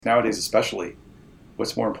Nowadays especially,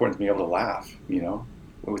 what's more important than being able to laugh, you know?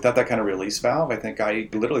 Without that kind of release valve, I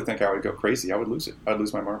literally think I would go crazy. I would lose it. I'd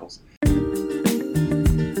lose my marbles.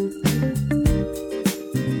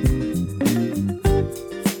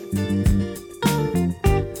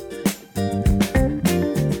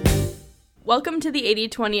 Welcome to the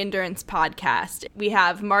 80/20 Endurance Podcast. We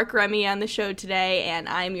have Mark Remy on the show today, and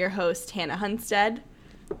I'm your host, Hannah Hunstead.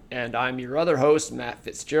 And I'm your other host, Matt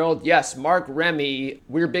Fitzgerald. Yes, Mark Remy,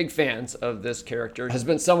 we're big fans of this character. Has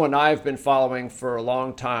been someone I've been following for a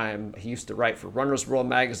long time. He used to write for Runner's World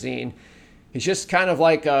magazine. He's just kind of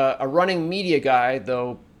like a running media guy,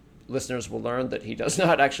 though listeners will learn that he does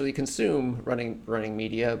not actually consume running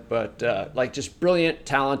media, but like just brilliant,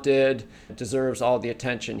 talented, deserves all the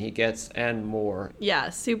attention he gets and more. Yeah,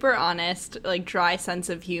 super honest, like dry sense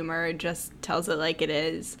of humor, just tells it like it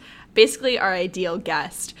is. Basically our ideal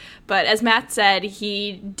guest. But as Matt said,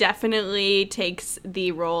 he definitely takes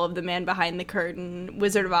the role of the man behind the curtain,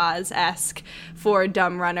 Wizard of Oz-esque for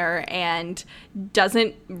Dumb Runner, and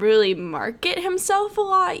doesn't really market himself a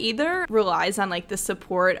lot either. Relies on like the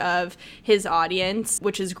support of his audience,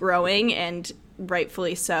 which is growing, and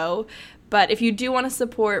rightfully so. But if you do want to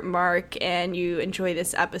support Mark and you enjoy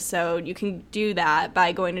this episode, you can do that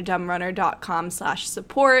by going to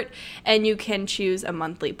dumbrunner.com/support, and you can choose a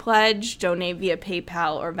monthly pledge, donate via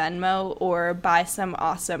PayPal or Venmo, or buy some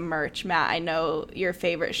awesome merch. Matt, I know your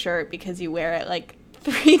favorite shirt because you wear it like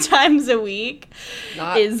 3 times a week.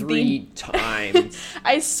 Not is 3 times.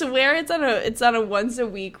 I swear it's on a once a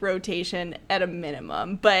week rotation at a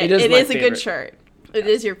minimum, but it is a good shirt. It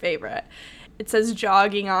is your favorite. It says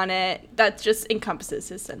jogging on it. That just encompasses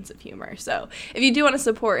his sense of humor. So if you do want to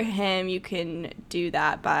support him, you can do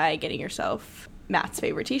that by getting yourself Matt's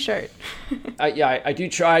favorite t-shirt. I do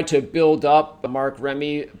try to build up Mark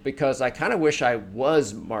Remy because I kind of wish I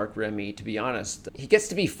was Mark Remy, to be honest. He gets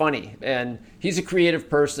to be funny, and he's a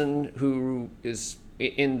creative person who is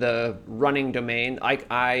in the running domain.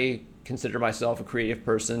 I consider myself a creative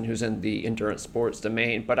person who's in the endurance sports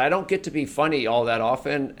domain, but I don't get to be funny all that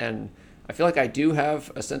often, and I feel like I do have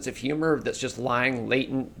a sense of humor that's just lying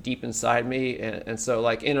latent deep inside me. And so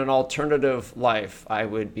like in an alternative life, I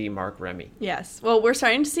would be Mark Remy. Yes. Well, we're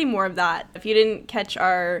starting to see more of that. If you didn't catch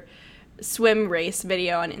our swim race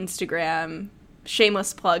video on Instagram,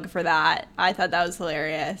 shameless plug for that. I thought that was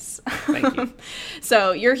hilarious. Thank you.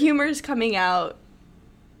 So your humor is coming out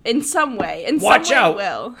in some way. Watch some way out. It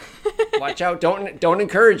will. Watch out. Don't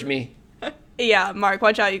encourage me. Yeah, Mark,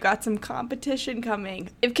 watch out. You got some competition coming.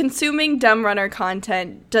 If consuming Dumb Runner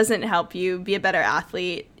content doesn't help you be a better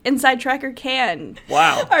athlete, Inside Tracker can.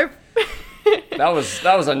 Wow. That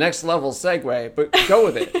was a next level segue, but go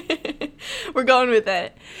with it. We're going with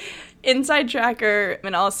it. Inside Tracker,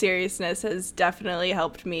 in all seriousness, has definitely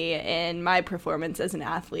helped me in my performance as an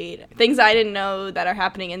athlete. Things I didn't know that are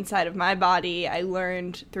happening inside of my body, I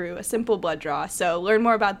learned through a simple blood draw. So learn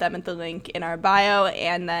more about them at the link in our bio.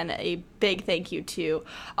 And then a big thank you to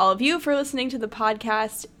all of you for listening to the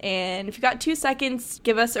podcast. And if you got 2 seconds,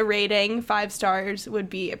 give us a rating. 5 stars would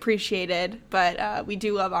be appreciated. But we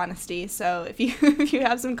do love honesty. So if you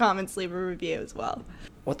have some comments, leave a review as well.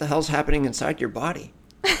 What the hell's happening inside your body?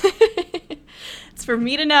 It's for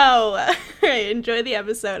me to know. All right, enjoy the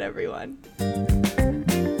episode, everyone.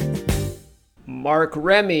 Mark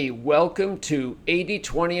Remy, welcome to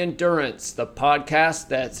 80/20 Endurance, the podcast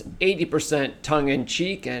that's 80%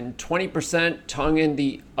 tongue-in-cheek and 20% tongue in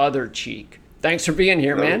the other cheek. Thanks for being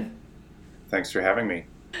here, man. Thanks for having me.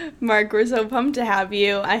 Mark, we're so pumped to have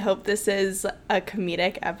you. I hope this is a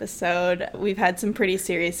comedic episode. We've had some pretty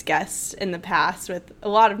serious guests in the past with a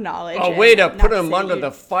lot of knowledge. Oh, way to put him under the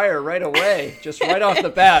fire right away, just right off the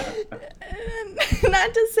bat.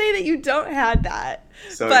 Not to say that you don't have that.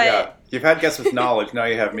 So, yeah, you've had guests with knowledge, now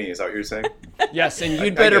you have me. Is that what you're saying? Yes, and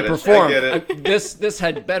you'd better perform. I get it. This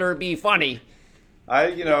had better be funny.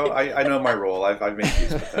 I know my role. I've made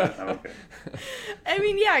peace with that. I'm okay. I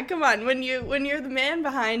mean, yeah, come on. When you're the man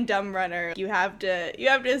behind Dumb Runner, you have to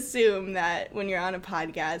assume that when you're on a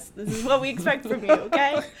podcast, this is what we expect from you,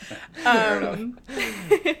 okay?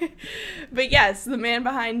 But yes, the man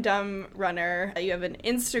behind Dumb Runner. You have an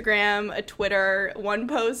Instagram, a Twitter, one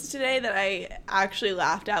post today that I actually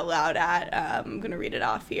laughed out loud at. I'm gonna read it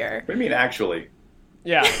off here. What do you mean, actually?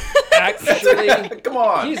 Yeah, actually. Come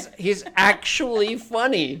on. He's actually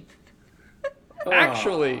funny.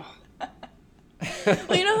 Actually.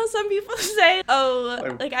 Well, you know how some people say,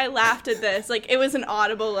 like I laughed at this. Like it was an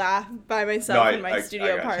audible laugh by myself in my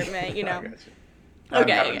studio apartment, you know. I'm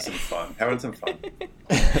having some fun.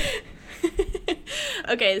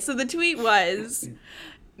 Okay, so the tweet was,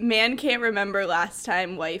 man can't remember last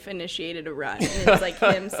time wife initiated a run. And it's like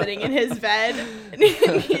him sitting in his bed, and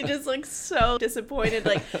he just looks so disappointed,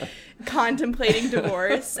 like contemplating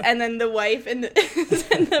divorce, and then the wife in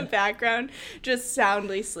the background just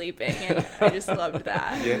soundly sleeping, and I just loved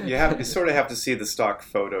that. Yeah, you sort of have to see the stock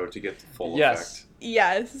photo to get the full effect.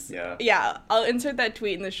 Yes. Yeah. I'll insert that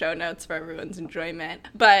tweet in the show notes for everyone's enjoyment.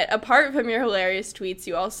 But apart from your hilarious tweets,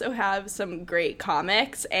 you also have some great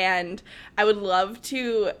comics, and I would love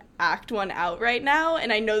to act one out right now.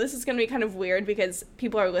 And I know this is going to be kind of weird because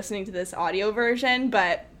people are listening to this audio version,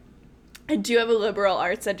 but I do have a liberal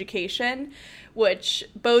arts education, which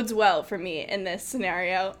bodes well for me in this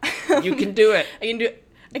scenario. You can do it. I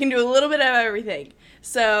can do a little bit of everything.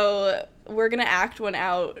 So we're going to act one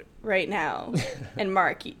out right now. And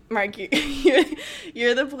Mark, you're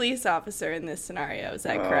the police officer in this scenario. Is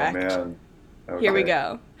that correct? Oh, man. Okay. Here we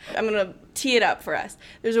go. I'm going to tee it up for us.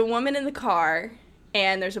 There's a woman in the car,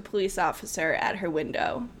 and there's a police officer at her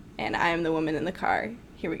window. And I am the woman in the car.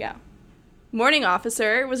 Here we go. Morning,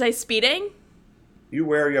 officer. Was I speeding?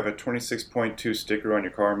 You have a 26.2 sticker on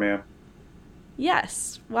your car, ma'am?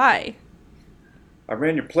 Yes. Why? I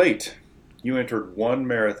ran your plate. You entered one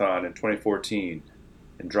marathon in 2014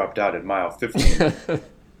 and dropped out at mile 15.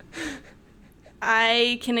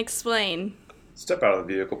 I can explain. Step out of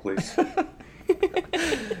the vehicle, please.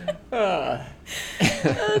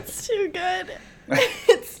 That's too good.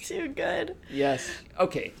 It's too good. Yes.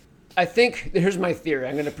 Okay. I think here's my theory.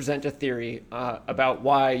 I'm going to present a theory about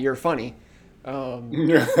why you're funny.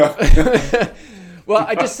 Well,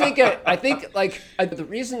 I just think the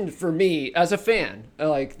reason for me as a fan,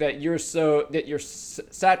 like that your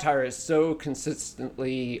satire is so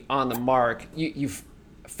consistently on the mark. You've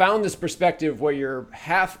found this perspective where you're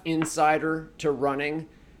half insider to running,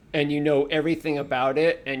 and you know everything about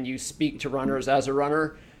it, and you speak to runners as a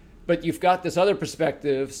runner. But you've got this other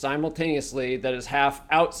perspective simultaneously that is half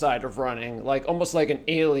outside of running, like almost like an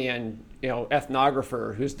alien,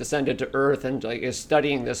 ethnographer who's descended to Earth and like is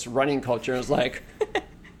studying this running culture. And is like,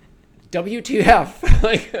 WTF?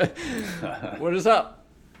 Like, what is up?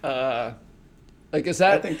 Is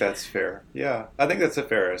that? I think that's fair. Yeah, I think that's a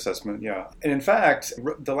fair assessment. Yeah, and in fact,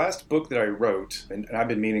 the last book that I wrote, and I've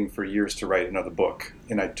been meaning for years to write another book,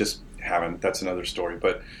 and I just haven't. That's another story,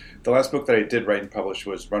 but. The last book that I did write and publish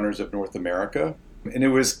was Runners of North America, and it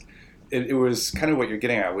was kind of what you're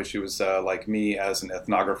getting at, which it was like me as an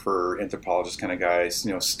ethnographer, anthropologist kind of guy,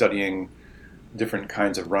 studying different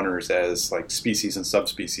kinds of runners as like species and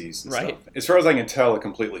subspecies. And right. Stuff. As far as I can tell, it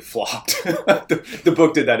completely flopped. the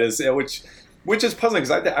book did that, which is puzzling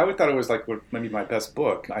because I would thought it was like maybe my best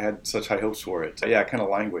book. I had such high hopes for it. Yeah, it kind of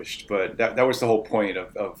languished, but that was the whole point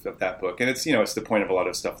of that book. And it's it's the point of a lot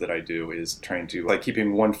of stuff that I do is trying to like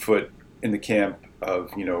keeping one foot in the camp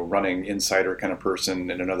of running insider kind of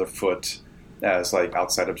person and another foot as like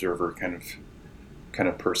outside observer kind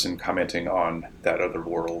of person commenting on that other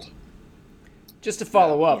world. Just to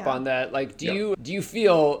follow up on that, like, do you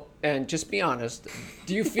feel, and just be honest,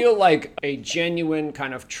 do you feel like a genuine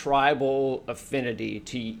kind of tribal affinity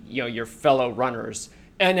to your fellow runners,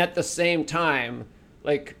 and at the same time,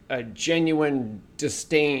 like a genuine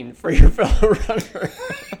disdain for your fellow runner?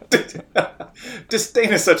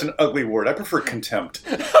 Disdain is such an ugly word. I prefer contempt.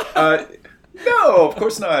 No, of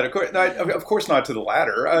course not. Of course not to the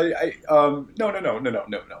latter.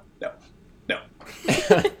 No.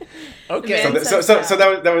 Okay. So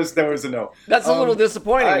that was a no. That's a little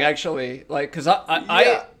disappointing, actually. Like, because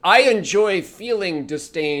I enjoy feeling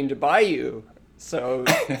disdained by you. So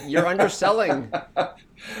you're underselling. Well,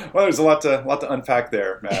 there's a lot to unpack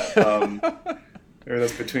there, Matt. Maybe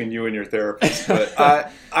that's between you and your therapist. But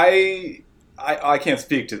I can't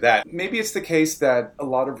speak to that. Maybe it's the case that a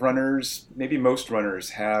lot of runners, maybe most runners,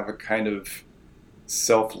 have a kind of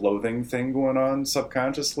self-loathing thing going on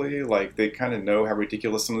subconsciously. Like they kind of know how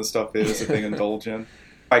ridiculous some of the stuff is that they indulge in.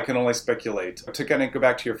 I can only speculate. To kind of go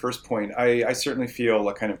back to your first point, I certainly feel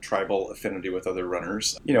a kind of tribal affinity with other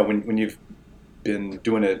runners. When you've been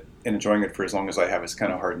doing it and enjoying it for as long as I have, it's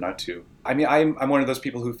kind of hard not to. I mean, I'm one of those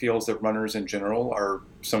people who feels that runners in general are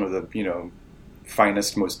some of the,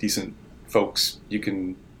 finest, most decent folks you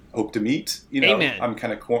can hope to meet. Amen. I'm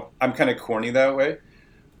kind of corny that way.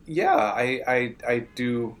 Yeah, I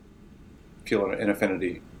do feel an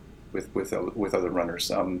affinity with other runners.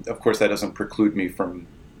 Of course, that doesn't preclude me from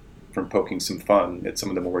poking some fun at some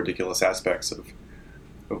of the more ridiculous aspects of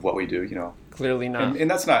what we do. Clearly not. And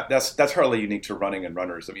that's hardly unique to running and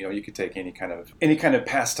runners. I mean, you could take any kind of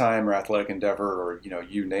pastime or athletic endeavor, or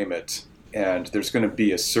you name it, and there's going to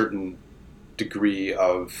be a certain degree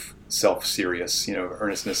of self-serious,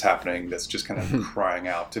 earnestness happening that's just kind of crying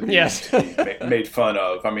out to be, Yes. to be made fun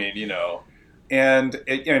of. I mean, and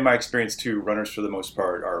in my experience too, runners for the most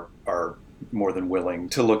part are more than willing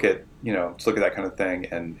to look at that kind of thing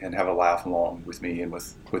and have a laugh along with me and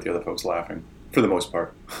with the other folks laughing for the most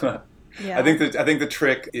part. Yeah. I think the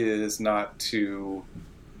trick is not to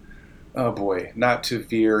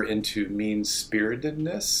veer into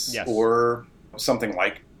mean-spiritedness Yes. or something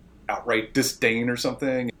like outright disdain or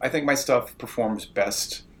something. I think my stuff performs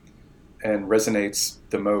best and resonates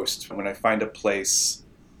the most when I find a place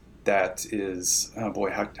that is, how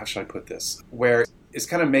should I put this? Where it's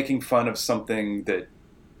kind of making fun of something that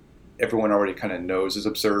everyone already kind of knows is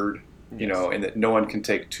absurd, Yes. And that no one can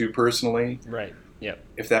take too personally. Right. Yep.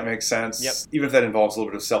 If that makes sense. Yep. Even if that involves a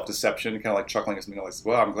little bit of self-deception, kind of like chuckling at something like,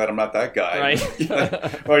 well, I'm glad I'm not that guy.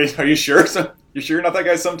 Right. Well, are you sure? You sure you're not that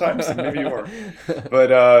guy sometimes? Maybe you are.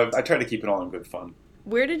 But I try to keep it all in good fun.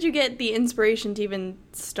 Where did you get the inspiration to even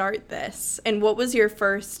start this? And what was your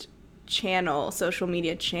first social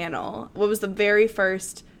media channel? What was the very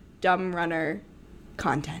first Dumb Runner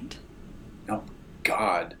content? Oh,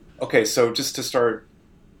 God. Okay, so just to start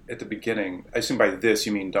at the beginning, I assume by this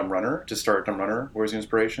you mean Dumb Runner. To start Dumb Runner, where's the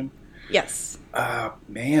inspiration? Yes.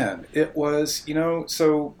 Man, it was,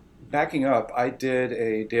 so backing up, I did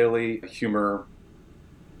a daily humor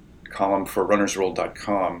column for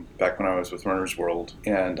runnersworld.com back when I was with Runner's World,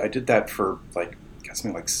 and I did that for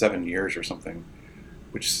something like 7 years or something,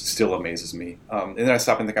 which still amazes me. And then I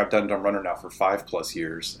stop and think I've done Dumb Runner now for 5+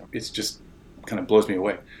 years. It's just kind of blows me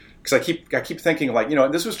away. Because I keep thinking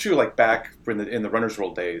and this was true back in the Runner's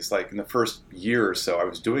World days, in the first year or so, I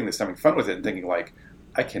was doing this, having fun with it, and thinking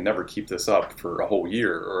I can never keep this up for a whole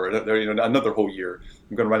year or another whole year.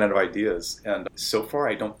 I'm going to run out of ideas, and so far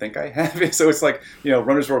I don't think I have it. So it's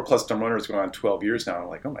Runner's World plus Dumb Runner is going on 12 years now. I'm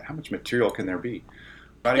like, oh my, how much material can there be?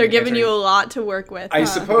 They're giving you a lot to work with. I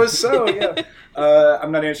suppose so. Yeah.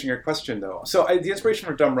 I'm not answering your question though. So the inspiration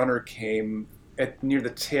for Dumb Runner came near the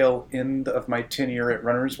tail end of my tenure at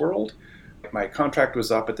Runner's World. My contract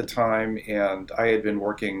was up at the time, and I had been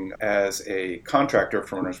working as a contractor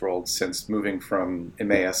for Runner's World since moving from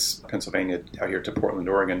Emmaus, Pennsylvania, out here to Portland,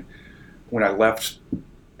 Oregon. When I left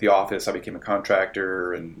the office, I became a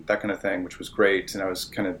contractor and that kind of thing, which was great. And I was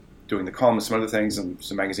kind of doing the column and some other things and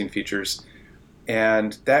some magazine features.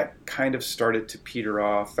 And that kind of started to peter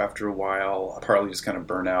off after a while, partly just kind of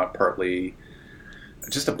burnout, partly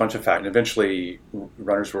just a bunch of factors. And eventually,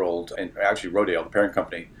 Runner's World, and actually Rodale, the parent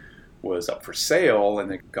company, was up for sale,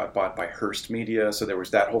 and it got bought by Hearst Media. So there was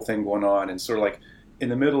that whole thing going on. And sort of in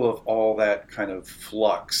the middle of all that kind of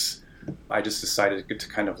flux, I just decided to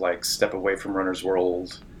kind of step away from Runner's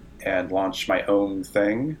World and launch my own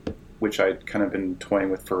thing, which I'd kind of been toying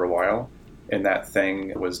with for a while. And that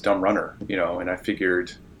thing was Dumb Runner, and I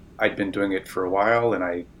figured I'd been doing it for a while, and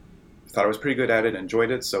I thought I was pretty good at it,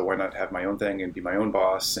 enjoyed it, so why not have my own thing and be my own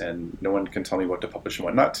boss, and no one can tell me what to publish and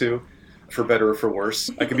what not to, for better or for worse.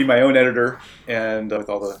 I can be my own editor, and with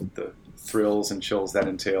all the thrills and chills that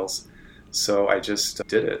entails. So I just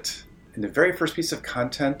did it. And the very first piece of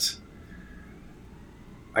content,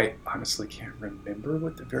 I honestly can't remember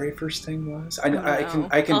what the very first thing was. I can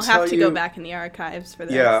I'll tell have to you, go back in the archives for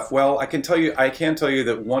this. Yeah, well, I can tell you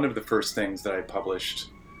that one of the first things that I published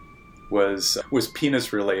was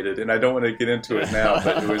penis related, and I don't want to get into it now,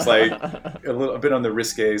 but it was a bit on the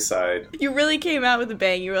risque side. You really came out with a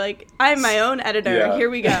bang. You were like, I'm my own editor. Yeah. Here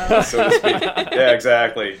we go. So to speak. Yeah,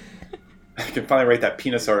 exactly. I can finally write that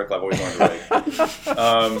penis article I've always wanted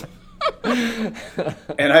to write.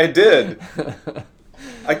 And I did.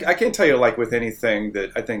 I can't tell you, with anything,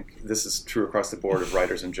 that I think this is true across the board of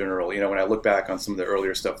writers in general. When I look back on some of the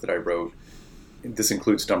earlier stuff that I wrote, this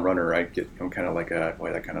includes Dumb Runner, I'm kind of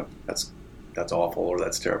boy, that's awful, or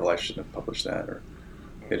that's terrible, I shouldn't have published that, or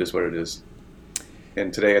it is what it is.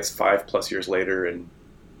 And today it's 5+ years later and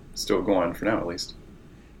still going for now, at least.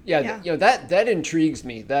 Yeah. That intrigues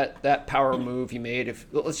me, that power move you made,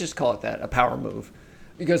 let's just call it that, a power move.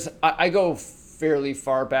 Because I go fairly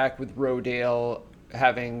far back with Rodale,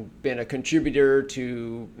 having been a contributor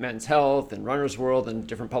to Men's Health and Runner's World and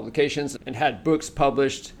different publications, and had books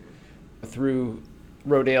published through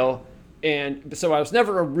Rodale. And so I was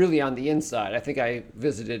never really on the inside. I think I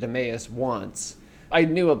visited Emmaus once. I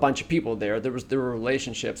knew a bunch of people there. There were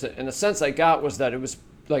relationships. And the sense I got was that it was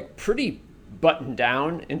pretty buttoned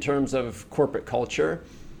down in terms of corporate culture.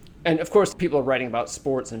 And of course, people are writing about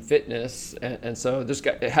sports and fitness, and so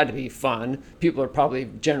it had to be fun. People are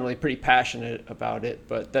probably generally pretty passionate about it,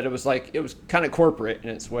 but that it was kind of corporate in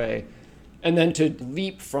its way. And then to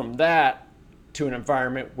leap from that to an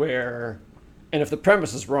environment where, and if the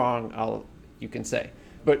premise is wrong, you can say.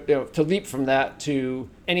 But to leap from that to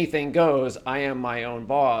anything goes, I am my own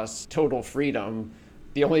boss, total freedom.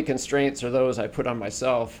 The only constraints are those I put on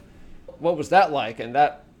myself. What was that like? And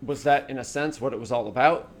was that, in a sense, what it was all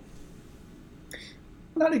about?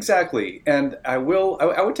 Not exactly. And I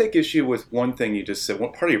would take issue with one thing you just said,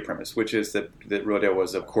 one part of your premise, which is that Rodale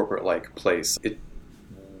was a corporate-like place. It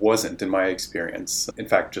wasn't, in my experience. In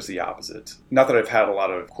fact, just the opposite. Not that I've had a lot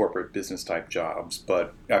of corporate business type jobs,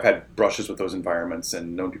 but I've had brushes with those environments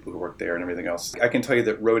and known people who worked there and everything else. I can tell you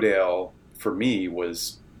that Rodale, for me,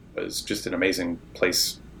 was just an amazing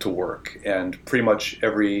place to work. And pretty much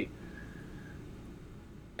every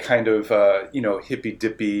kind of,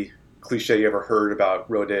 hippy-dippy cliche you ever heard about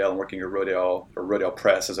Rodale and working at Rodale, or Rodale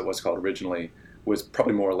Press, as it was called originally, was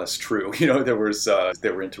probably more or less true. They were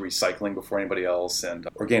into recycling before anybody else, and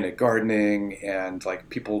organic gardening, and like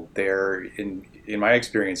people there, in my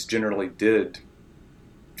experience, generally did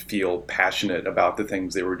feel passionate about the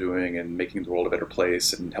things they were doing and making the world a better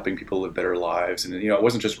place and helping people live better lives. And it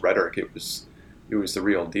wasn't just rhetoric; it was the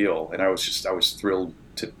real deal. And I was thrilled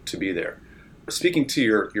to be there. Speaking to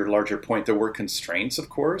your larger point, there were constraints, of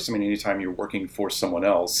course. I mean, anytime you're working for someone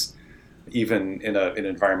else, even in an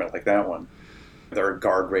environment like that one, there are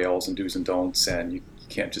guardrails and do's and don'ts, and you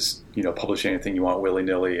can't just, publish anything you want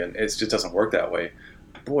willy-nilly, and it just doesn't work that way.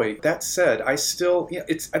 Boy, that said, I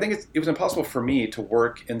think it was impossible for me to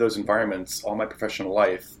work in those environments all my professional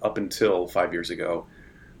life up until 5 years ago,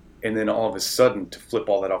 and then all of a sudden to flip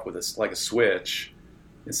all that off with like a switch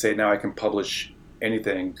and say, now I can publish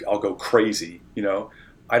anything, I'll go crazy.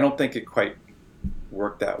 I don't think it quite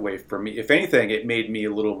worked that way for me. If anything, it made me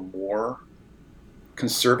a little more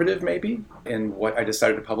conservative, maybe, in what I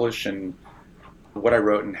decided to publish and what I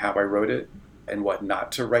wrote and how I wrote it and what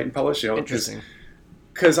not to write and publish. Interesting.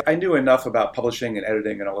 Because I knew enough about publishing and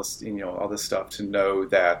editing and all this, all this stuff to know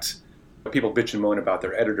that people bitch and moan about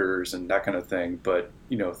their editors and that kind of thing. But,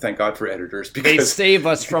 thank God for editors, because they save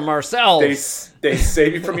us from ourselves. They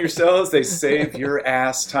save you from yourselves. They save your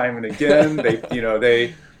ass time and again.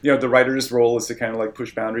 The writer's role is to kind of like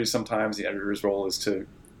push boundaries sometimes. The editor's role is to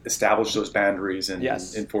establish those boundaries and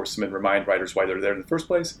enforce them and remind writers why they're there in the first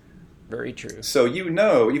place. Very true. So even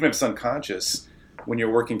if it's unconscious, when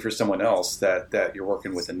you're working for someone else, that you're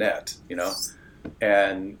working with a net,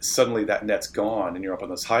 and suddenly that net's gone, and you're up on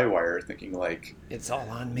this high wire, thinking like, it's all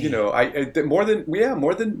on me. More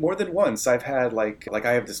than once I've had like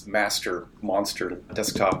I have this monster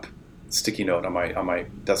desktop sticky note on my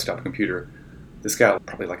desktop computer. This got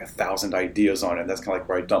probably like 1,000 ideas on it. And that's kind of like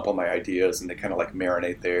where I dump all my ideas, and they kind of like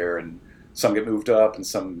marinate there, and some get moved up and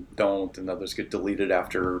some don't, and others get deleted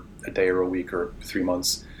after a day or a week or 3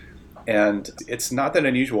 months. And it's not that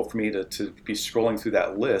unusual for me to be scrolling through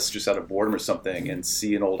that list just out of boredom or something and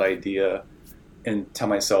see an old idea and tell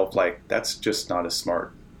myself, like, that's just not a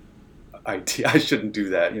smart idea. I shouldn't do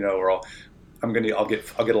that, or I'll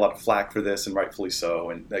get a lot of flack for this, and rightfully so.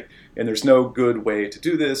 And there's no good way to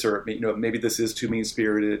do this, or maybe this is too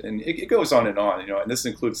mean-spirited, and it goes on. And this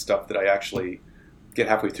includes stuff that I actually get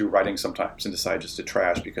halfway through writing sometimes and decide just to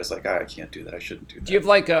trash because I can't do that. I shouldn't do that. Do you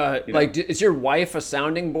have is your wife a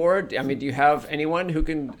sounding board? I mean, do you have anyone who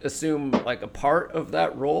can assume like a part of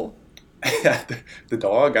that role? The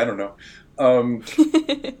dog? I don't know.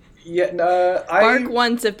 Bark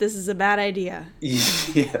once if this is a bad idea.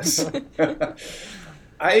 Yes.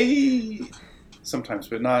 I sometimes,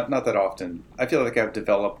 but not that often. I feel like I've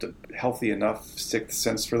developed a healthy enough sixth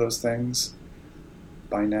sense for those things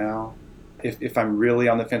by now. If I'm really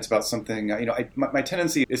on the fence about something, my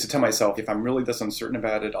tendency is to tell myself, if I'm really this uncertain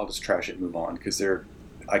about it, I'll just trash it and move on, because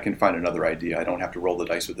I can find another idea. I don't have to roll the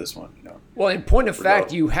dice with this one. Well, in point of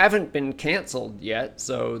fact, you haven't been canceled yet,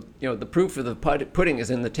 so the proof of the pudding is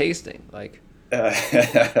in the tasting. Like,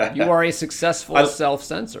 you are a successful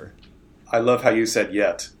self-censor. I love how you said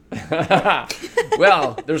 "yet."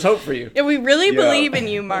 Well, there's hope for you. Yeah, we really believe in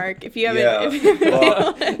you, Mark. If you haven't, if you've been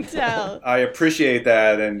able to tell. I appreciate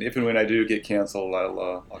that, and if and when I do get canceled,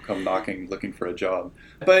 I'll come knocking, looking for a job.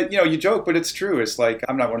 But you joke, but it's true. It's like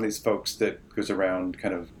I'm not one of these folks that goes around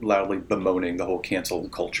kind of loudly bemoaning the whole cancel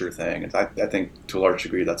culture thing. I think to a large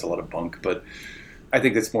degree that's a lot of bunk, but I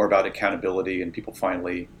think it's more about accountability and people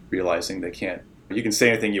finally realizing they can't. You can say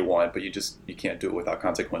anything you want, but you can't do it without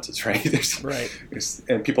consequences, right?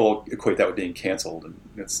 And people equate that with being canceled, and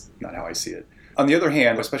that's not how I see it. On the other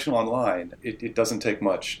hand, especially online, it doesn't take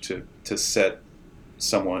much to set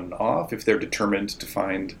someone off if they're determined to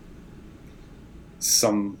find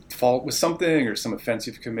some fault with something or some offense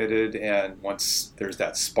you've committed, and once there's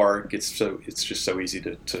that spark, it's just so easy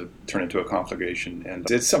to turn into a conflagration,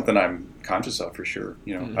 and it's something I'm conscious of for sure.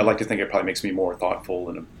 Mm-hmm. I like to think it probably makes me more thoughtful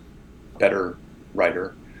and better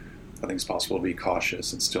writer. I think it's possible to be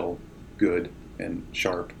cautious and still good and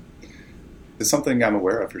sharp. It's something I'm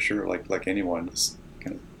aware of for sure, like anyone. It's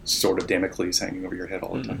kind of sort of Damocles hanging over your head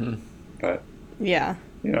all the time. But, Yeah.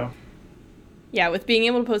 Yeah, with being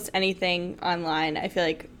able to post anything online, I feel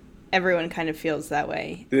like everyone kind of feels that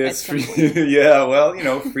way. it's yeah,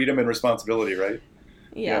 well, freedom and responsibility, right?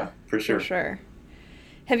 Yeah, for sure. For sure.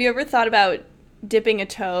 Have you ever thought about dipping a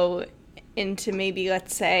toe into maybe,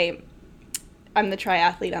 let's say, I'm the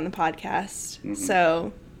triathlete on the podcast,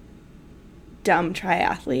 so dumb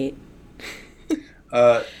triathlete?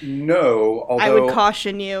 No, although... I would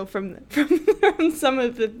caution you from some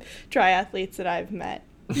of the triathletes that I've met.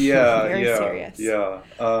 Yeah, Very serious. Yeah.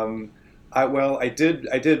 I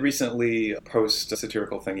did recently post a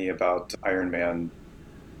satirical thingy about Ironman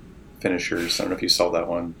finishers. I don't know if you saw that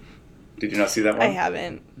one. Did you not see that one? I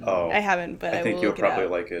haven't. Oh, I haven't, but I think will you'll probably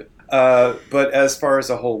up. like it. But as far as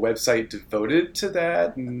a whole website devoted to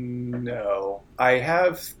that, no. I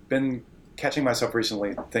have been catching myself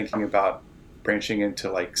recently thinking about branching into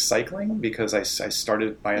like cycling because I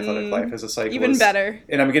started my athletic life as a cyclist. Even better.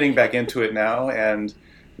 And I'm getting back into it now. And,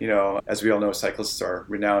 as we all know, cyclists are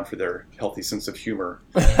renowned for their healthy sense of humor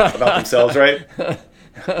about themselves, right?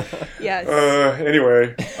 Yes.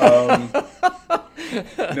 Anyway.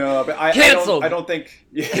 No, but I don't think...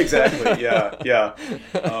 Yeah, exactly. Yeah.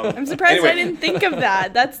 I'm surprised I didn't think of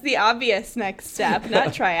that. That's the obvious next step. Not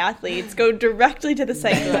triathletes. Go directly to the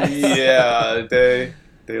cyclists. Yeah,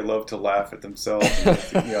 they love to laugh at themselves.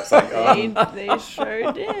 It's like, they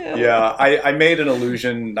sure do. Yeah, I made an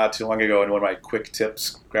illusion not too long ago in one of my quick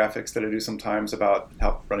tips graphics that I do sometimes about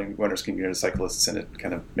how runners can get into cyclists, and it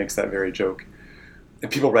kind of makes that very joke. And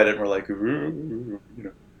people read it and were like, ooh,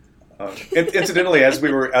 Incidentally, as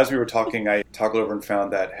we were talking, I toggled over and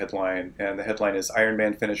found that headline, and the headline is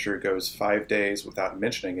 "Ironman finisher goes 5 days without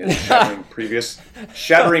mentioning it, shattering previous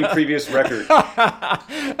record."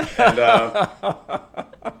 And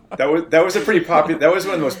that was a pretty popular. That was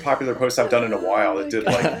one of the most popular posts I've done in a while. It did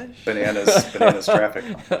like bananas traffic.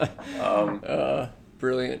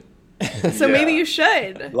 Brilliant. So maybe you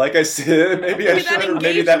should. Like I said, maybe I should, or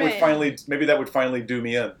maybe that would finally do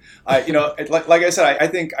me in. Like I said,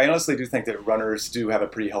 I honestly do think that runners do have a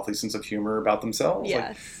pretty healthy sense of humor about themselves. Yes.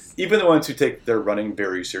 Like, even the ones who take their running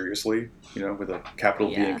very seriously, with a capital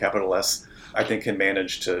B and capital S, I think can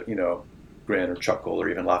manage to, grin or chuckle or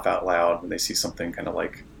even laugh out loud when they see something kind of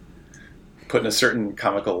like put in a certain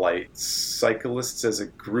comical light. Cyclists as a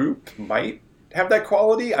group might have that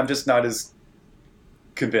quality. I'm just not as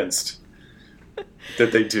convinced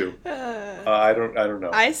that they do. I don't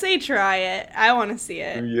know. I say try it. I want to see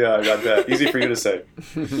it. Yeah, I got that. Easy for you to say.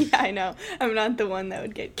 Yeah, I know. I'm not the one that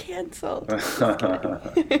would get canceled.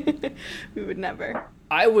 We would never.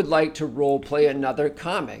 I would like to role play another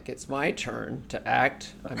comic. It's my turn to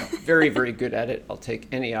act. I'm very, very good at it. I'll take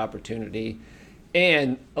any opportunity.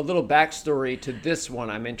 And a little backstory to this one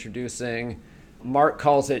I'm introducing. Mark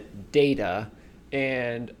calls it Data,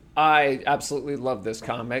 and I absolutely love this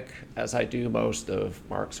comic, as I do most of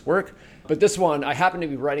Mark's work. But this one, I happen to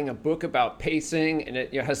be writing a book about pacing, and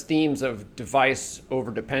it has themes of device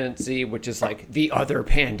overdependency, which is like the other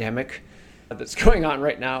pandemic that's going on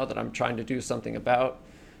right now that I'm trying to do something about.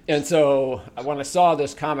 And so when I saw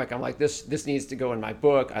this comic, I'm like, this needs to go in my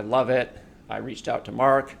book. I love it. I reached out to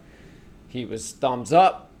Mark. He was thumbs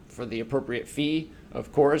up for the appropriate fee,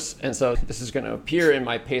 of course. And so this is going to appear in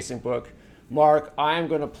my pacing book. Mark, I'm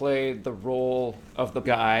going to play the role of the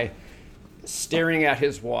guy staring at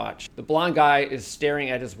his watch. The blonde guy is staring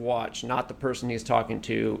at his watch, not the person he's talking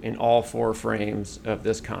to, in all 4 frames of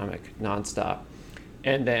this comic, nonstop.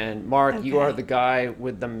 And then, Mark, you are the guy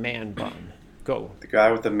with the man bun. Go. The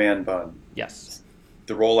guy with the man bun. Yes.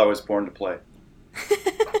 The role I was born to play.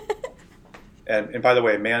 And by the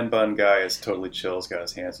way, man bun guy is totally chill. He's got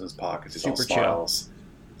his hands in his pockets. He's all smiles.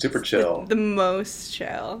 Super chill. The most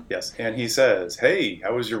chill. Yes. And he says, "Hey,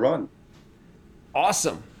 how was your run?"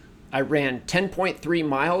 Awesome. I ran 10.3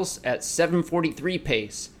 miles at 7:43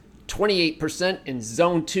 pace, 28% in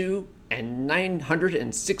zone 2, and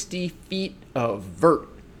 960 feet of vert.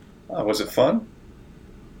 Was it fun?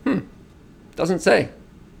 Doesn't say.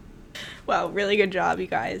 Wow, really good job, you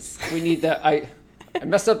guys. We need that. I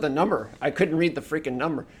messed up the number. I couldn't read the freaking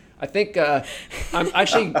number. I think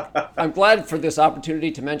I'm glad for this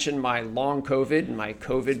opportunity to mention my long COVID and my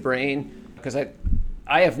COVID brain, because I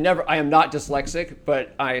am not dyslexic,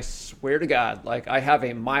 but I swear to God, like I have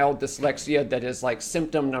a mild dyslexia that is like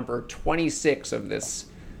symptom number 26 of this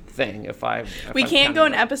thing. We can't go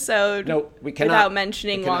an episode we cannot, without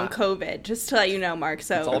mentioning long COVID, just to let you know, Mark.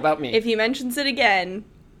 So it's all about me. If he mentions it again,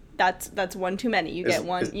 That's one too many. You get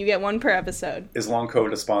one per episode. Is Long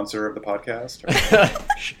COVID a sponsor of the podcast?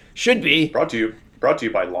 Should be. Brought to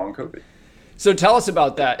you by Long COVID. So tell us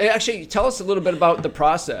about that. Actually, tell us a little bit about the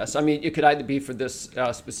process. I mean, it could either be for this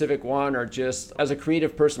specific one or just as a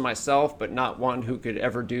creative person myself, but not one who could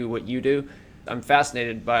ever do what you do. I'm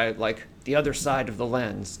fascinated by like the other side of the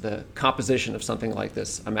lens, the composition of something like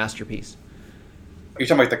this, a masterpiece. Are you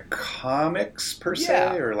talking about the comics per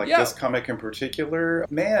se, or like this comic in particular?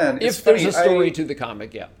 Man, it's if funny. There's a story to the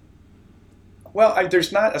comic, yeah. Well,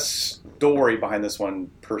 there's not a story behind this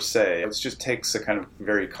one per se. It just takes a kind of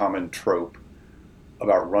very common trope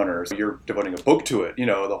about runners. You're devoting a book to it. You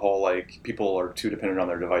know, the whole like people are too dependent on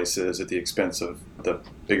their devices at the expense of the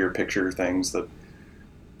bigger picture things,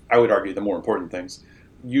 I would argue the more important things.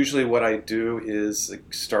 Usually what I do is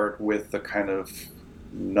start with the kind of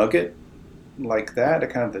nugget like that, a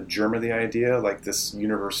kind of the germ of the idea, like this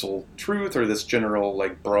universal truth or this general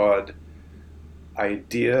like broad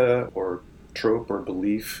idea or trope or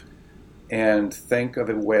belief, and think of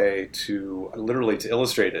a way to literally to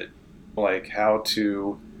illustrate it, like how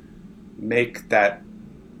to make that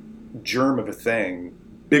germ of a thing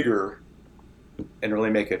bigger and really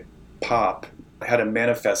make it pop, how to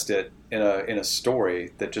manifest it in a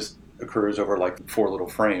story that just occurs over like 4 little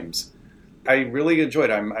frames. I really enjoyed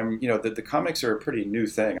it. I'm the comics are a pretty new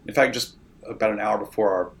thing. In fact, just about an hour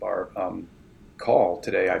before our call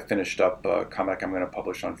today, I finished up a comic I'm going to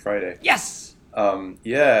publish on Friday. Yes. And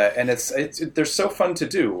they're so fun to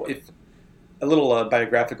do. If a little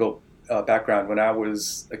biographical background, when I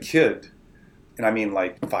was a kid, and I mean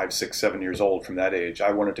like 5, 6, 7 years old, from that age,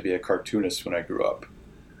 I wanted to be a cartoonist when I grew up.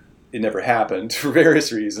 It never happened for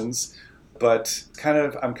various reasons, but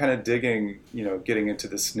I'm kind of digging, getting into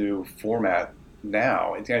this new format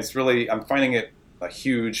now. It's really, I'm finding it a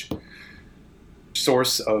huge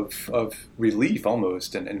source of relief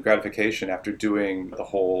almost and gratification after doing the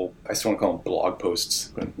whole, I still want to call them blog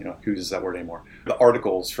posts, but who uses that word anymore? The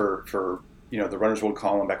articles for the Runner's World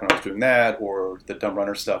column back when I was doing that, or the Dumb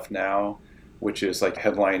Runner stuff now, which is like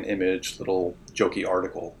headline image, little jokey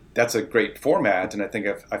article. That's a great format, and I think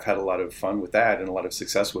I've had a lot of fun with that and a lot of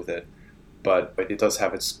success with it. But it does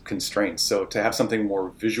have its constraints. So to have something more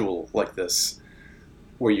visual like this,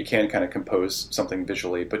 where you can kind of compose something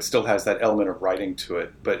visually, but still has that element of writing to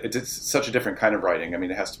it. But it's such a different kind of writing. I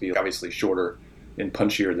mean, it has to be obviously shorter and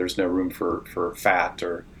punchier. There's no room for fat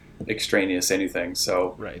or extraneous anything.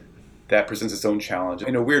 So right. That presents its own challenge.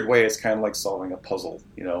 In a weird way, it's kind of like solving a puzzle,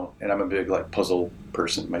 and I'm a big like puzzle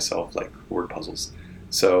person myself, like word puzzles.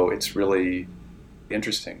 So it's really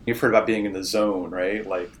interesting. You've heard about being in the zone, right?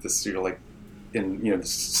 Like this, you're like in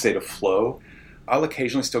this state of flow. I'll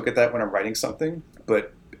occasionally still get that when I'm writing something,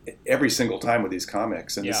 but every single time with these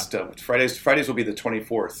comics, and this Fridays will be the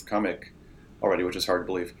 24th comic already, which is hard to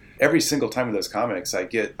believe. Every single time with those comics, I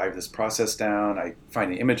have this process down. I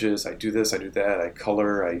find the images. I do this. I do that. I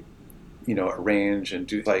color. I arrange and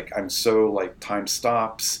do, like, I'm so like time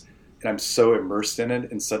stops, and I'm so immersed in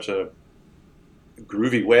it in such a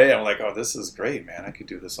groovy way. I'm like, oh, this is great, man. I could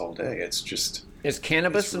do this all day. It's just, is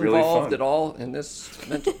cannabis really involved fun at all in this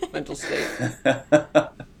mental state?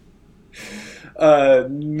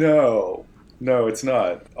 No, it's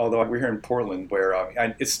not. Although we're here in Portland, where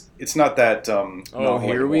it's not that.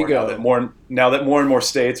 Here we go. Now that more and more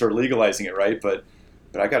states are legalizing it, right? But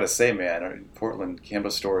I gotta say, man, in Portland,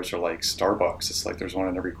 cannabis stores are like Starbucks. It's like there's one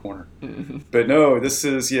in every corner. Mm-hmm. But no, this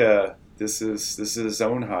is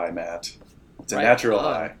zone high, Matt. It's a natural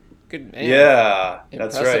high. Good man. Yeah,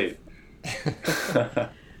 Impressive. That's right.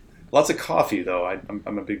 Lots of coffee, though.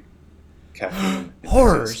 I'm a big caffeine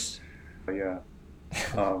Horrors. Yeah.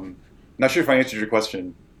 Not sure if I answered your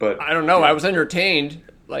question, but I don't know. Yeah. I was entertained,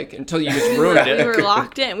 like, until you just ruined it. We were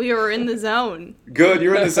locked in. We were in the zone. Good,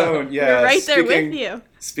 you're in the zone. Yeah, we're right there with you.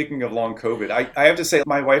 Speaking of long COVID, I have to say,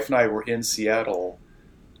 my wife and I were in Seattle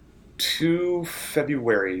 2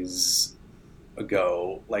 Februaries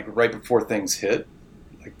ago, like right before things hit,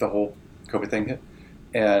 like the whole COVID thing hit.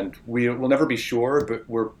 And we will never be sure, but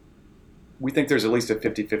we think there's at least a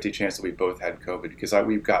 50-50 chance that we both had COVID, because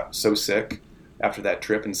we got so sick after that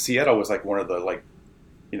trip. And Seattle was like one of the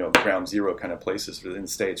ground zero kind of places in the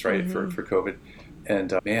States, right, for COVID.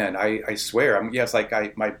 And man, I swear, it's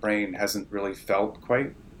like my brain hasn't really felt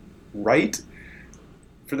quite right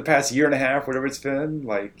for the past year and a half, whatever it's been.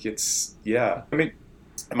 Like I mean,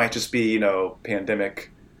 it might just be,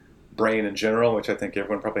 pandemic brain in general, which I think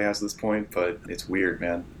everyone probably has at this point, but it's weird,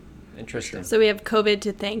 man. Interesting. So we have COVID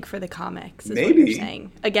to thank for the comics, is Maybe. what you're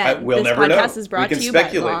saying. Again, we'll this never podcast know. is brought to you by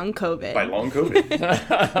Long COVID. By Long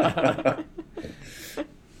COVID.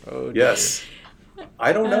 Oh, yes.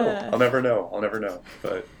 I don't know. I'll never know.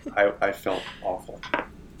 But I felt awful.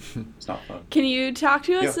 It's not fun. Can you talk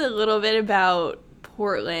to us a little bit about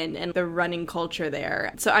Portland and the running culture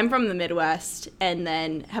there? So I'm from the Midwest and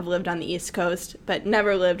then have lived on the East Coast, but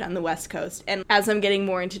never lived on the West Coast. And as I'm getting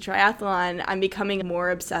more into triathlon, I'm becoming more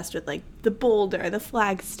obsessed with like the Boulder, the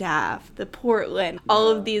Flagstaff, the Portland, all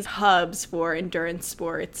of these hubs for endurance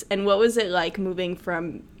sports. And what was it like moving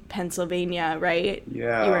from Pennsylvania, right?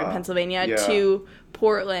 Yeah. You were in Pennsylvania to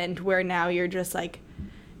Portland, where now you're just like,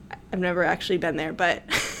 I've never actually been there,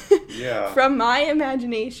 but from my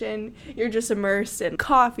imagination, you're just immersed in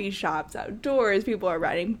coffee shops, outdoors, people are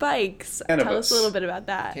riding bikes. Cannabis. Tell us a little bit about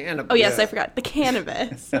that. Cannabis. Oh, yes, I forgot. The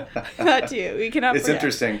cannabis. That too. We cannot It's forget.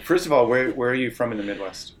 interesting. First of all, where are you from in the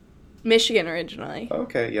Midwest? Michigan originally.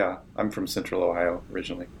 Okay, yeah. I'm from Central Ohio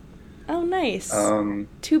originally. Oh, nice.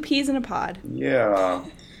 2 peas in a pod. Yeah.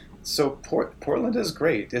 So Portland is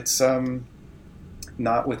great. It's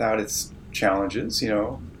not without its challenges,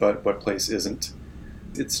 but what place isn't?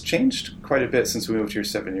 It's changed quite a bit since we moved here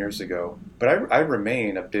 7 years ago. But I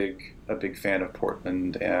remain a big fan of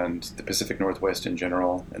Portland and the Pacific Northwest in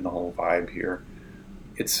general and the whole vibe here.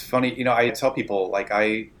 It's funny, I tell people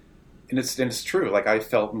and it's true. Like I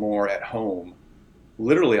felt more at home,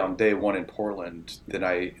 literally on day one in Portland than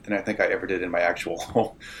I think I ever did in my actual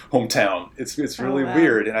hometown. It's really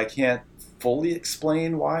weird, and I can't fully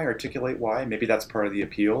explain why, articulate why. Maybe that's part of the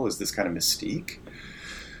appeal, is this kind of mystique.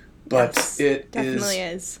 But Yes, it definitely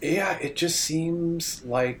is. Yeah, it just seems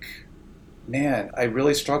like, man, I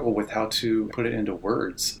really struggle with how to put it into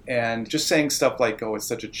words. And just saying stuff like, oh, it's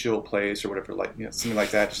such a chill place or whatever, something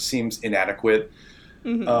like that just seems inadequate.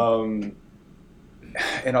 Mm-hmm.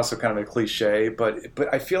 And also kind of a cliche, but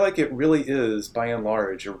I feel like it really is, by and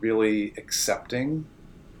large, a really accepting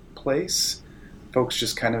place. Folks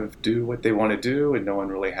just kind of do what they want to do, and no one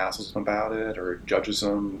really hassles them about it or judges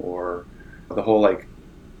them, or the whole like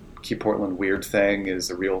keep Portland weird thing is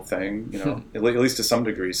a real thing, at least to some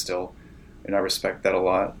degree still, and I respect that a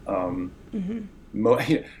lot.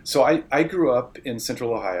 So I grew up in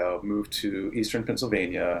Central Ohio, moved to Eastern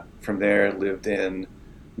Pennsylvania. From there, lived in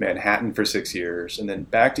Manhattan for 6 years, and then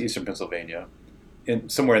back to Eastern Pennsylvania.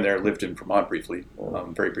 Somewhere in there, lived in Vermont briefly,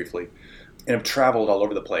 very briefly. And have traveled all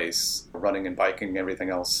over the place, running and biking and everything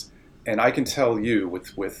else. And I can tell you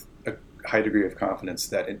with a high degree of confidence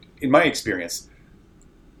that in my experience,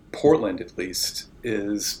 Portland at least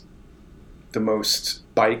is the most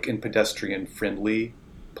bike and pedestrian friendly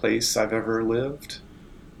place I've ever lived,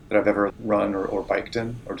 that I've ever run or biked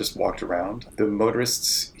in or just walked around. The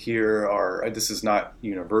motorists here this is not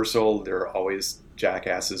universal. There are always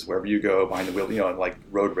jackasses wherever you go, behind the wheel, and like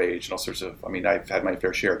road rage and all sorts of, I've had my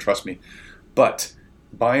fair share, trust me. But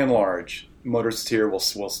by and large, motorists here will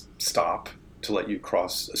stop to let you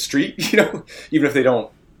cross a street, even if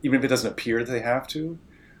it doesn't appear that they have to.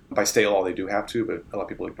 By state law, they do have to, but a lot of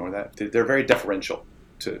people ignore that. They're very deferential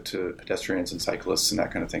to pedestrians and cyclists and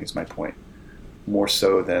that kind of thing, is my point. More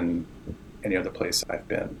so than any other place I've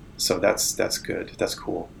been. So that's good. That's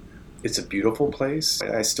cool. It's a beautiful place.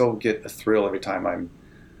 I still get a thrill every time I'm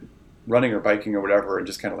running or biking or whatever, and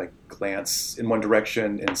just kind of like glance in one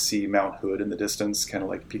direction and see Mount Hood in the distance, kind of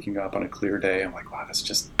like peeking up on a clear day. I'm like, wow, that's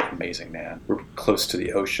just amazing, man. We're close to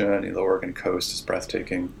the ocean. The Oregon coast is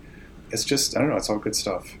breathtaking. It's just, I don't know, it's all good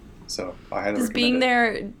stuff. So I highly recommend being it.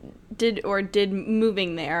 there, did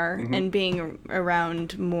moving there and being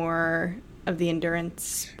around more of the endurance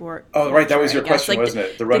sport. Oh, right, that was your question, Like, wasn't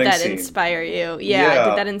it? The running scene. Did that scene. inspire you? Yeah,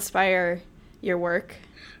 did that inspire your work?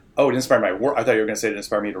 Oh, it inspired my work. I thought you were going to say it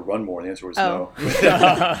inspired me to run more. The answer was no.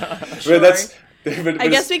 Sure. But I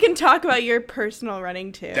guess we can talk about your personal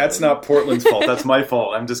running too. That's not Portland's fault. That's my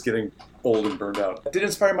fault. I'm just getting old and burned out. Did it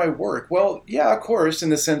inspire my work? Well, yeah, of course, in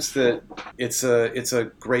the sense that it's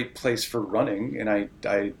a great place for running, and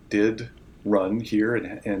I did run here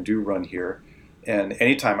and do run here. And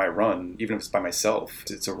anytime I run, even if it's by myself,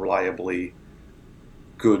 it's a reliably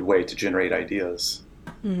good way to generate ideas.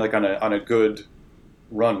 Mm-hmm. Like on a good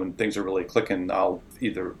run, when things are really clicking, I'll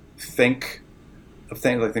either think of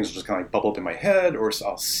things, like things will just kind of like bubble up in my head, or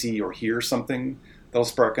I'll see or hear something that'll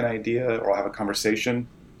spark an idea, or I'll have a conversation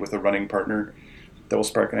with a running partner that will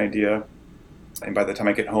spark an idea. And by the time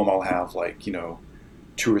I get home, I'll have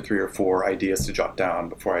 2 or 3 or 4 ideas to jot down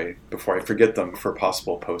before I forget them for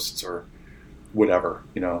possible posts or whatever,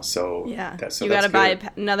 So yeah, so you got to buy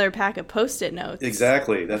another pack of Post-it notes.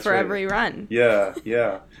 Exactly, that's for right. every run.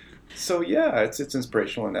 Yeah. So yeah, it's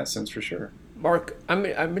inspirational in that sense for sure. Mark, I'm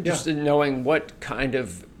interested in knowing what kind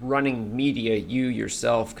of running media you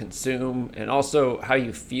yourself consume, and also how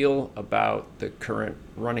you feel about the current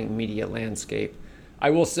running media landscape. I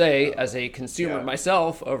will say, as a consumer Yeah.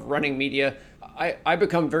 myself of running media, I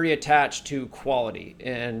become very attached to quality,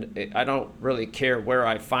 and I don't really care where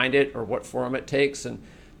I find it or what form it takes, and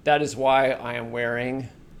that is why I am wearing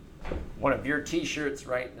one of your T-shirts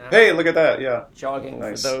right now. Hey, look at that! Yeah, Jogging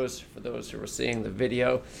nice. for those who are seeing the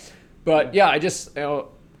video. But yeah, I just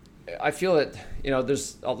I feel that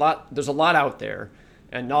there's a lot out there,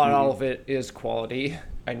 and not all of it is quality.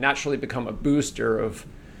 I naturally become a booster of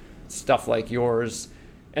stuff like yours,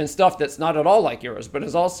 and stuff that's not at all like yours, but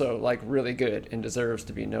is also like really good and deserves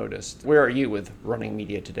to be noticed. Where are you with running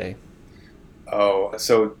media today? Oh,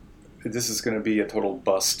 so this is going to be a total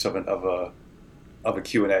bust of a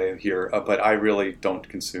Q&A here, but I really don't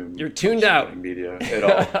consume. You're tuned out. Running media at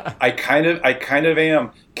all. I kind of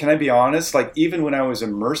am. Can I be honest? Like, even when I was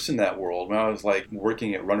immersed in that world, when I was like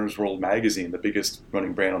working at Runner's World magazine, the biggest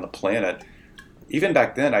running brand on the planet, even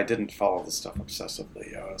back then, I didn't follow the stuff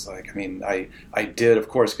obsessively. I was like, I did, of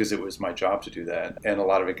course, because it was my job to do that, and a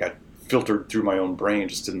lot of it got filtered through my own brain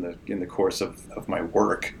just in the course of my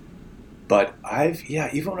work. But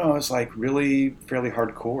even when I was like really fairly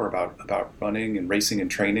hardcore about running and racing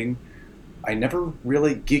and training, I never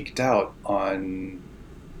really geeked out on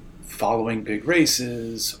following big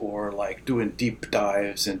races or like doing deep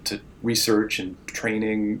dives into research and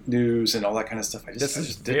training news and all that kind of stuff. This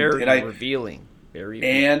is didn't. very revealing.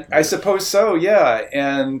 And I suppose so, yeah.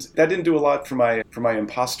 And that didn't do a lot for my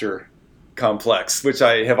imposter complex, which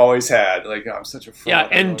I have always had. Like, I'm such a fraud. Yeah,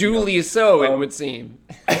 and duly so, it would seem.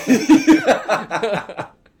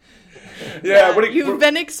 Yeah, you've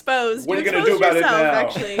been exposed. What are you going to do about it now?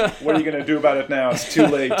 Actually. What are you going to do about it now? It's too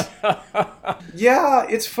late. Yeah,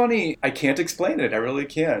 it's funny. I can't explain it. I really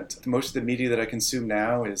can't. Most of the media that I consume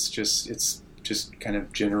now is just kind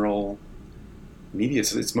of general media.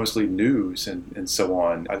 So it's mostly news and so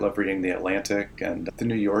on. I love reading The Atlantic and The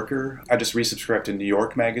New Yorker. I just resubscribed to New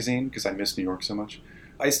York Magazine because I miss New York so much.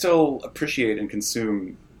 I still appreciate and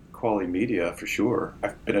consume quality media for sure.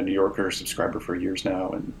 I've been a New Yorker subscriber for years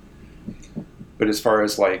now, but as far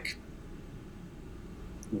as like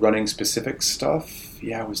running specific stuff,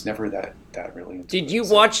 I was never that really into Did it. you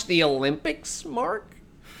watch the Olympics, Mark?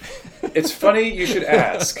 It's funny you should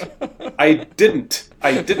ask. I didn't.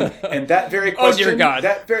 And that very question. Oh dear God.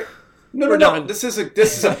 No. Done. This is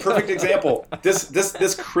a perfect example.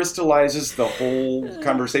 This crystallizes the whole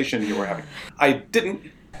conversation you were having. I didn't.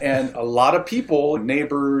 And a lot of people,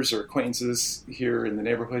 neighbors or acquaintances here in the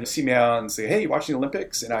neighborhood, see me out and say, "Hey, you watching the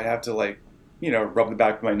Olympics?" And I have to rub the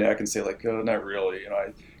back of my neck and say like, "Oh, not really."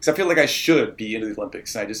 Because I feel like I should be into the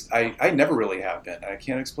Olympics. And I never really have been. I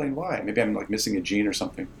can't explain why. Maybe I'm like missing a gene or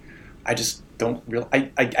something. I just don't really.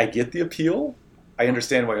 I get the appeal. I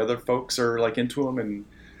understand why other folks are like into them and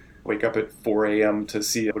wake up at 4 a.m. to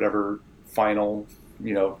see whatever final,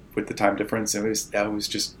 with the time difference.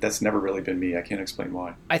 That's never really been me. I can't explain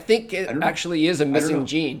why. I think it actually is a missing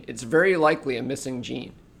gene. It's very likely a missing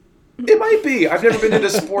gene. It might be. I've never been into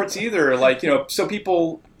sports either. Like, so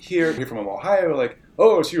people here from Ohio are like,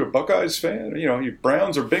 "Oh, so you're a Buckeyes fan? You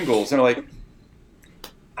Browns or Bengals?" And they're like,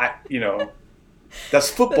 that's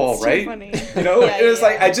football, That's right? funny. It was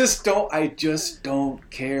like, I just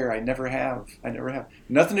don't care. I never have.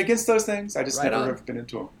 Nothing against those things. I just never have been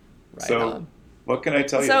into them. Right so on. What can I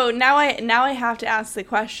tell you? So now I have to ask the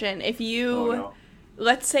question. If you,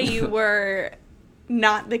 let's say you were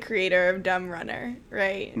not the creator of Dumb Runner,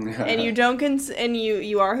 right? And you don't and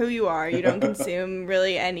you are who you are. You don't consume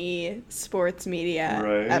really any sports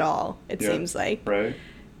media at all, it seems like. Right.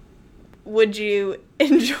 Would you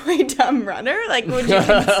enjoy Dumb Runner? Like, would you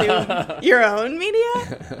consume your own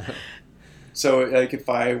media? So, like, if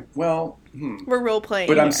we're role playing.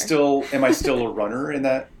 But am I still a runner in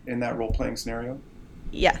that role playing scenario?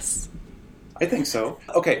 Yes. I think so.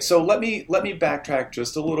 Okay, so let me backtrack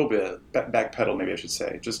just a little bit, backpedal maybe I should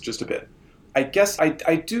say, just a bit. I guess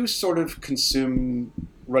I do sort of consume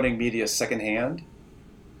running media secondhand. You know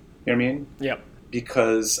what I mean? Yep.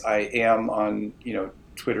 Because I am on,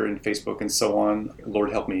 Twitter and Facebook and so on.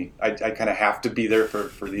 Lord help me. I kind of have to be there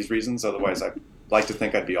for these reasons. Otherwise, I like to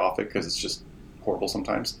think I'd be off it because it's just horrible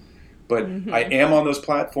sometimes. But I am on those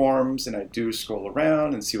platforms, and I do scroll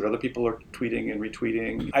around and see what other people are tweeting and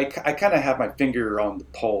retweeting. I kind of have my finger on the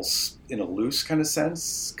pulse in a loose kind of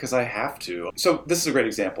sense because I have to. So this is a great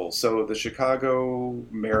example. So the Chicago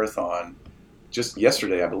Marathon, just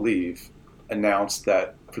yesterday, I believe, announced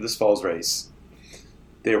that for this fall's race,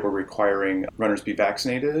 they were requiring runners be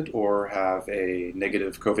vaccinated or have a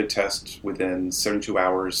negative COVID test within 72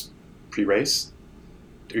 hours pre-race.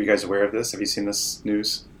 Are you guys aware of this? Have you seen this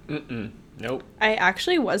news? No. Nope. I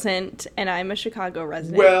actually wasn't, and I'm a Chicago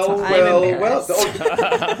resident. Well, so I'm well.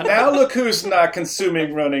 embarrassed. Now look who's not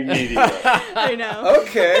consuming running media. I know.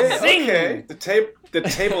 Okay. The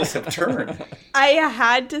tables have turned. I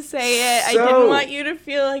had to say it. I So- didn't want you to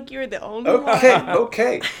feel like you were the only one.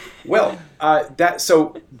 Okay. Well,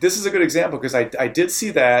 so this is a good example because I did see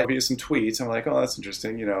that via some tweets. I'm like, oh, that's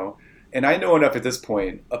interesting, you know. And I know enough at this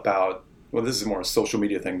point about, well, this is more a social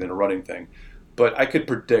media thing than a running thing. But I could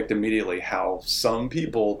predict immediately how some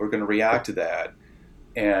people were going to react to that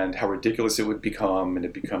and how ridiculous it would become, and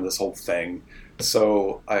it become this whole thing.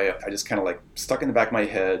 So I just kind of like stuck in the back of my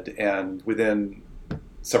head, and within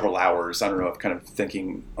several hours, I don't know, of kind of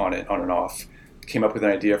thinking on it on and off, came up with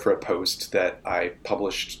an idea for a post that I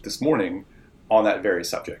published this morning on that very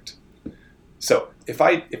subject. So if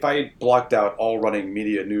I blocked out all running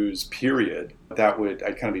media news, period, I'd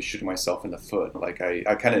kind of be shooting myself in the foot. Like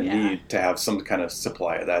I kind of need to have some kind of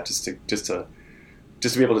supply of that just to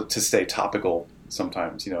be able to stay topical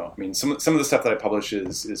sometimes, you know. I mean, some of the stuff that I publish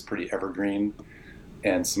is pretty evergreen,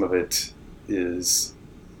 and some of it is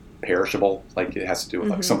perishable. Like it has to do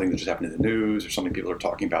with like something that just happened in the news or something people are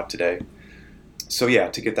talking about today. So yeah,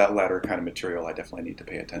 to get that latter kind of material, I definitely need to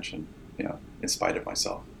pay attention, you know, in spite of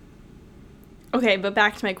myself. Okay, but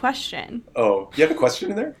back to my question. Oh, you have a question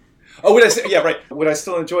in there? Oh, would I say, yeah, right. Would I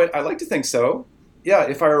still enjoy it? I like to think so. Yeah,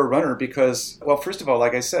 if I were a runner, because, well, first of all,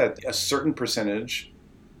 like I said, a certain percentage,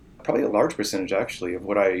 probably a large percentage actually, of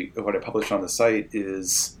what I publish on the site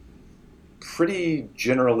is pretty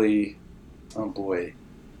generally, oh boy,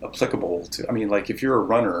 applicable to. I mean, like if you're a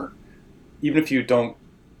runner, even if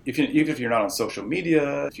you're not on social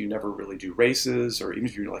media, if you never really do races, or even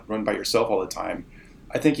if you like run by yourself all the time,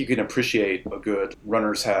 I think you can appreciate a good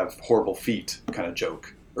runners have horrible feet kind of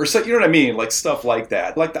joke. Or so, you know what I mean? Like stuff like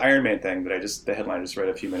that. Like the Ironman thing that the headline I just read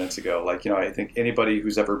a few minutes ago. Like, you know, I think anybody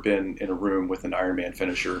who's ever been in a room with an Ironman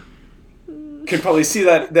finisher can probably see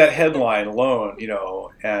that headline alone, you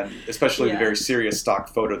know, and especially the very serious stock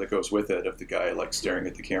photo that goes with it of the guy like staring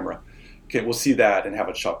at the camera. Okay, we'll see that and have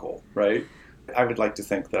a chuckle, right? I would like to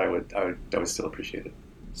think that I would still appreciate it.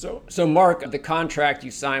 So Mark, the contract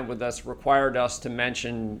you signed with us required us to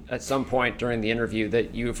mention at some point during the interview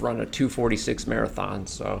that you've run a 2:46 marathon.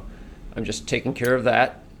 So I'm just taking care of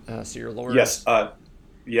that. So your lawyer. Yes.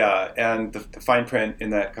 Yeah. And the fine print in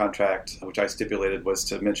that contract, which I stipulated, was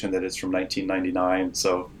to mention that it's from 1999.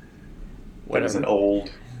 So that is an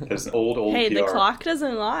old Hey, PR. the clock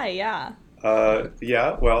doesn't lie. Yeah.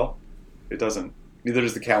 Yeah. Well, it doesn't. Neither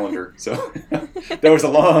does the calendar. So that was a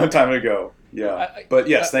long time ago. Yeah, but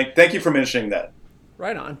yes, thank you for mentioning that.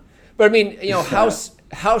 Right on. But I mean, you know,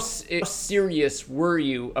 how serious were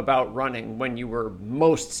you about running when you were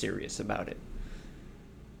most serious about it?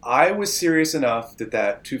 I was serious enough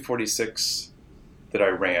that 2:46 that I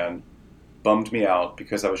ran bummed me out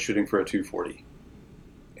because I was shooting for a 2:40,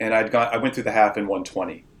 and I went through the half in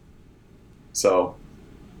 1:20, so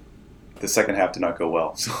the second half did not go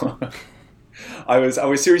well. So. I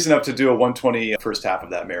was serious enough to do a 1:20 first half of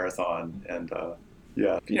that marathon, and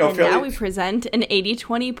yeah, you know. And now we present an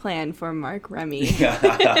 80-20 plan for Mark Remy.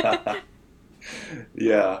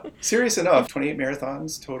 Yeah, serious enough. 28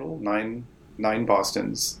 marathons total, nine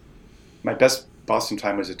Bostons. My best Boston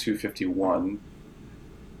time was a 2:51,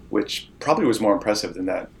 which probably was more impressive than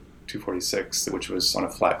that 2:46, which was on a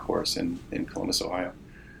flat course in Columbus, Ohio.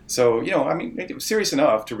 So you know, I mean, it was serious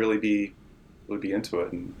enough to really be into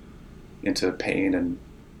it and into pain. And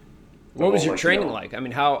what was your training like? I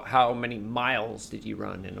mean, how many miles did you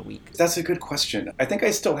run in a week? That's a good question. I think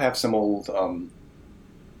I still have some old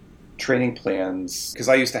training plans, because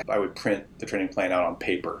I would print the training plan out on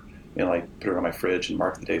paper and like put it on my fridge and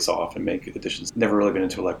mark the days off and make additions. Never really been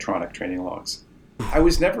into electronic training logs. I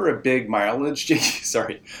was never a big mileage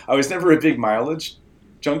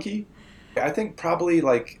junkie. I think probably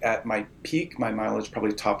like at my peak, my mileage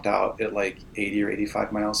probably topped out at like 80 or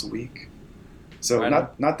 85 miles a week. So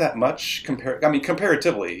not that much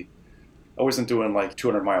comparatively. I wasn't doing like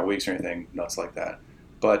 200-mile weeks or anything nuts like that.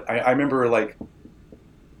 But I remember like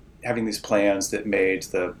having these plans that made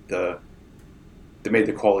the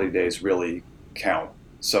quality days really count.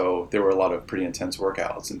 So there were a lot of pretty intense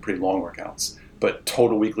workouts and pretty long workouts. But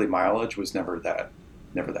total weekly mileage was never that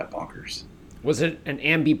bonkers. Was it an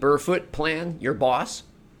Amby Burfoot plan, your boss?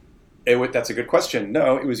 That's a good question.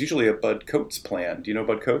 No, it was usually a Bud Coates plan. Do you know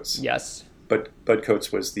Bud Coates? Yes. But Bud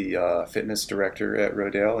Coates was the fitness director at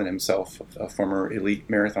Rodale and himself a former elite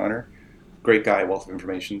marathoner. Great guy, wealth of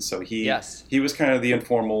information. So he was kind of the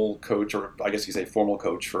informal coach, or I guess you could say formal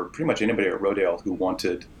coach, for pretty much anybody at Rodale who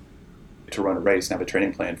wanted to run a race and have a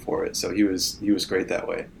training plan for it. So he was great that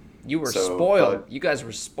way. You were spoiled. You guys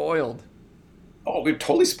were spoiled. Oh, we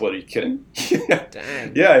totally split. Are you kidding?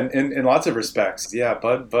 Dang. Yeah, in lots of respects. Yeah,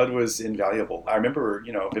 Bud was invaluable. I remember,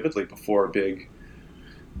 vividly before a big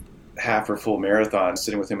half or full marathon,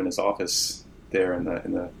 sitting with him in his office there in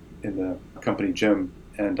the company gym,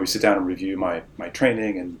 and we sit down and review my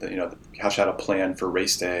training and hash out a plan for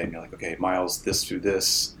race day. And you're like, okay, miles this through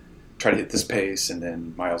this, try to hit this pace, and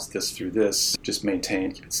then miles this through this, just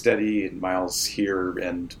maintain, keep it steady, and miles here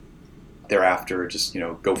and thereafter, just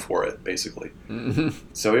go for it, basically. Mm-hmm.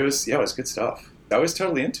 So it was good stuff. I was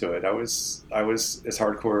totally into it. I was as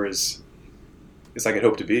hardcore as I could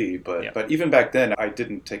hope to be, but even back then, I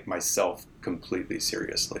didn't take myself completely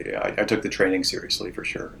seriously. I took the training seriously for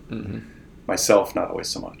sure. Mm-hmm. Myself, not always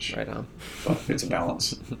so much. Right on. But it's a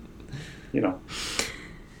balance.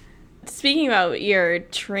 Speaking about your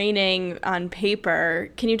training on paper,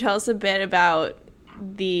 can you tell us a bit about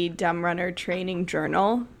the Dumb Runner Training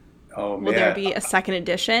Journal? Oh man! Will there be a second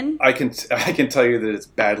edition? I can tell you that it's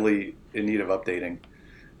badly in need of updating.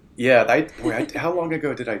 Yeah, how long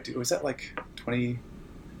ago did I do? Was that like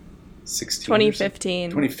 2016?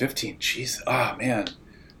 2015. 2015. Jeez. Ah, man.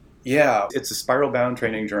 Yeah, it's a spiral-bound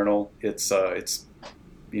training journal. It's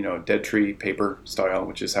dead tree paper style,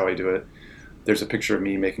 which is how I do it. There's a picture of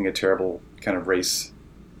me making a terrible kind of race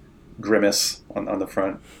grimace on the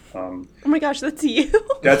front. Oh my gosh, that's you.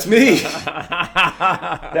 That's me.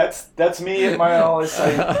 That's me at my all.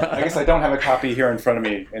 I guess I don't have a copy here in front of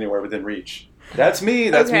me anywhere within reach. That's me.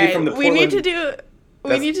 That's me from the Portland.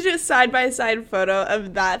 We need to do a side-by-side photo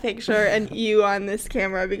of that picture and you on this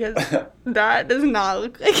camera, because that does not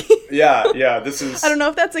look like you. Yeah. This is. I don't know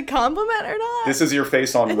if that's a compliment or not. This is your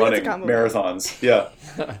face on running marathons. Yeah.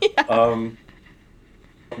 Yeah.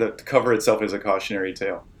 The cover itself is a cautionary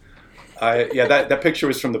tale. That picture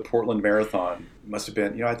was from the Portland Marathon. It must have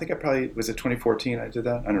been, I think was it 2014 I did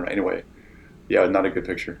that? I don't know. Anyway, yeah, not a good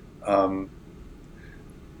picture. I've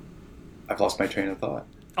lost my train of thought.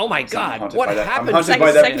 Oh my God, what happened?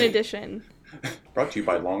 Second edition. Brought to you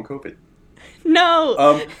by Long COVID.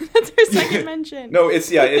 No, that's our second mention. No,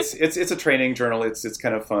 it's a training journal. It's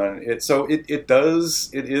kind of fun. It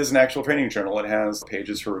is an actual training journal. It has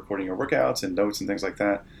pages for recording your workouts and notes and things like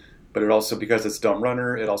that. But it also, because it's Dumb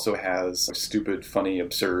Runner, it also has stupid, funny,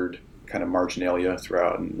 absurd kind of marginalia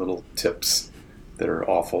throughout, and little tips that are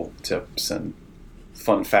awful tips and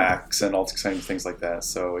fun facts and all kinds of things like that.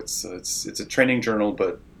 So it's a training journal,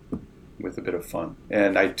 but with a bit of fun.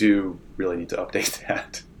 And I do really need to update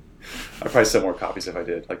that. I'd probably sell more copies if I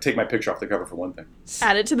did. Like, take my picture off the cover for one thing.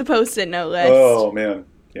 Add it to the Post-it note list. Oh, man.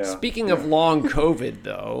 Yeah. Speaking of long COVID,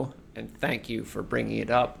 though, and thank you for bringing it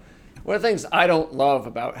up, one of the things I don't love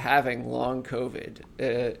about having long COVID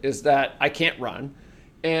is that I can't run.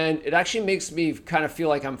 And it actually makes me kind of feel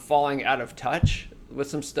like I'm falling out of touch with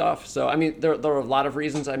some stuff. So, I mean, there are a lot of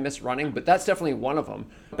reasons I miss running, but that's definitely one of them.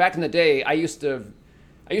 Back in the day, I used to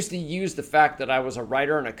use the fact that I was a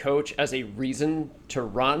writer and a coach as a reason to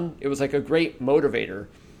run. It was like a great motivator.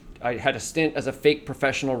 I had a stint as a fake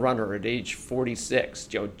professional runner at age 46,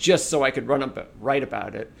 just so I could write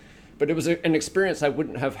about it. But it was an experience I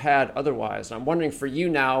wouldn't have had otherwise. I'm wondering for you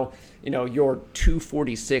now, your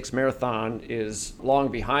 2:46 marathon is long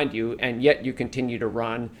behind you, and yet you continue to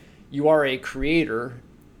run. You are a creator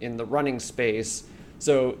in the running space.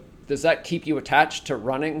 So does that keep you attached to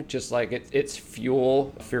running? Just like it's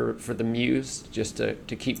fuel for the muse, just to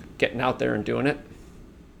keep getting out there and doing it?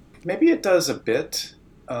 Maybe it does a bit.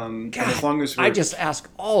 God, as long as I just ask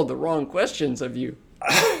all the wrong questions of you.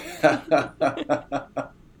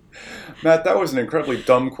 Matt, that was an incredibly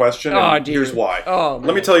dumb question. And here's why.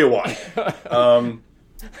 Let me tell you why.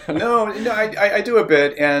 No, I do a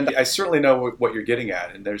bit, and I certainly know what you're getting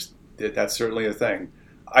at, and that's certainly a thing.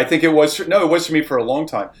 I think it was for me for a long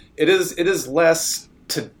time. It is less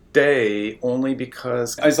today, only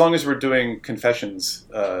because as long as we're doing confessions,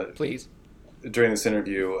 please, during this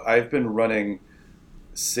interview, I've been running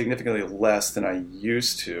significantly less than I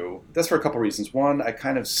used to. That's for a couple reasons. One, I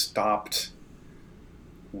kind of stopped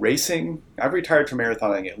racing. I've retired from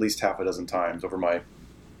marathoning at least half a dozen times over my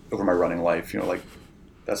running life.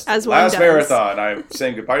 That's the last marathon. I'm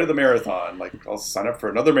saying goodbye to the marathon. Like, I'll sign up for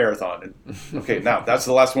another marathon. And, okay, now that's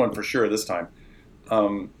the last one for sure this time.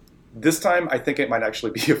 This time, I think it might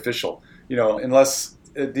actually be official. Unless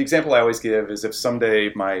the example I always give is if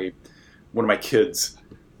someday one of my kids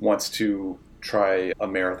wants to try a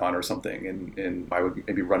marathon or something, and I would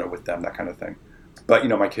maybe run it with them, that kind of thing. But,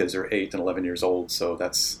 my kids are 8 and 11 years old, so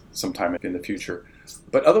that's sometime in the future.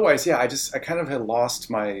 But otherwise, yeah, I kind of had lost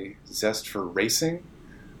my zest for racing,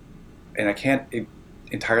 and I can't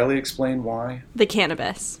entirely explain why. The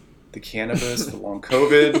cannabis. the cannabis, the long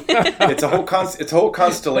COVID. It's a whole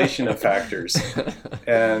constellation of factors,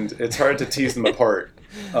 and it's hard to tease them apart.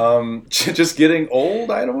 Just getting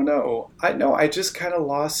old, I don't know. I just kind of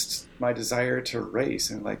lost my desire to race,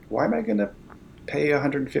 and like, why am I going to pay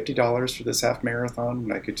 $150 for this half marathon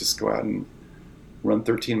when I could just go out and run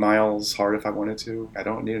 13 miles hard if I wanted to? I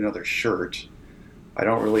don't need another shirt. I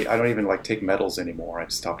don't even like take medals anymore. I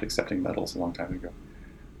stopped accepting medals a long time ago.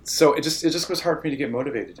 So it just was hard for me to get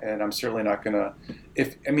motivated, and I'm certainly not gonna.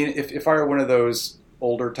 If I were one of those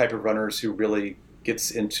older type of runners who really gets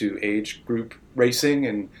into age group racing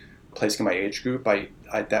and placing my age group, I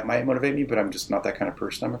that might motivate me, but I'm just not that kind of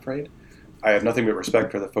person, I'm afraid. I have nothing but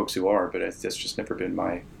respect for the folks who are, but it's just never been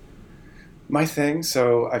my thing.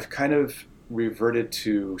 So I've kind of reverted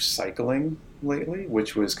to cycling lately,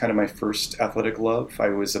 which was kind of my first athletic love. I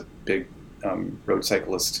was a big road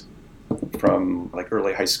cyclist from like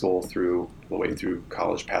early high school through the way through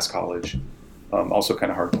college, past college, also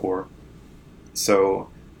kind of hardcore. So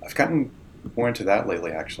I've gotten more into that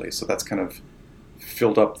lately, actually. So that's kind of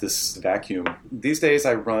filled up this vacuum. These days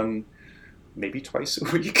I run maybe twice a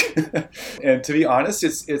week. And to be honest,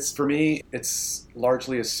 it's for me, it's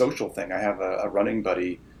largely a social thing. I have a running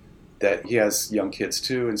buddy that he has young kids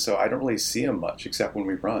too, and so I don't really see him much except when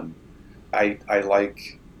we run. I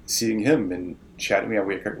like seeing him and chatting.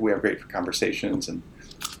 We have great conversations and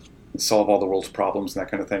solve all the world's problems and that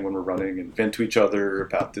kind of thing when we're running, and vent to each other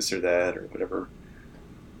about this or that or whatever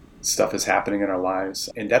stuff is happening in our lives.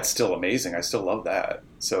 And that's still amazing. I still love that.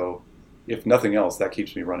 So if nothing else, that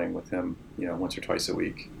keeps me running with him, once or twice a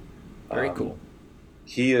week. Very cool.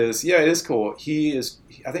 He is, yeah, it is cool.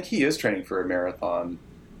 I think he is training for a marathon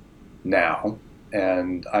now,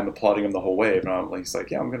 and I'm applauding him the whole way. But he's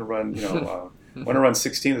like, yeah, I'm going to run, I want to run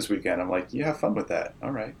 16 this weekend. I'm like, you have fun with that.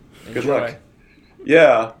 All right. Good luck.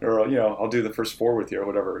 Yeah. Or, I'll do the first 4 with you or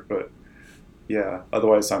whatever. But yeah,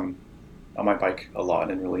 otherwise I'm on my bike a lot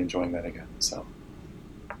and really enjoying that again. So,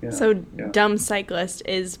 Dumb Cyclist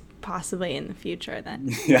is possibly in the future then.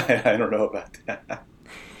 Yeah, I don't know about that.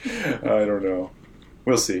 I don't know.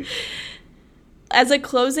 We'll see. As a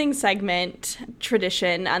closing segment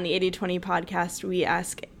tradition on the 80/20 podcast, we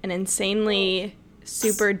ask an insanely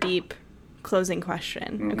super deep closing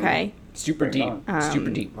question, okay? Super deep,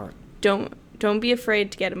 Mark. Don't be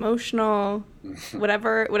afraid to get emotional.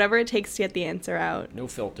 Whatever it takes to get the answer out. No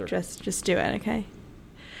filter. Just do it, okay?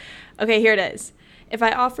 Okay, here it is. If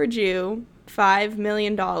I offered you $5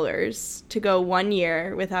 million to go 1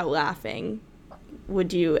 year without laughing,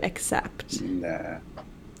 would you accept? Nah.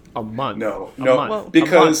 A month. No, month.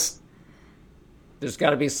 Because there's got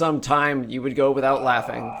to be some time you would go without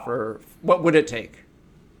laughing. For what would it take?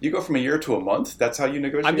 You go from a year to a month. That's how you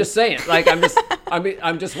negotiate. I'm just saying. Like I'm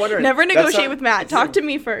just wondering. Never negotiate with Matt. Talk to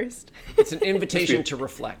me first. It's an invitation to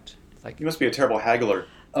reflect. Like, you must be a terrible haggler.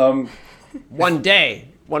 1 day,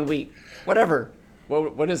 1 week, whatever.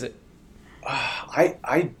 What is it?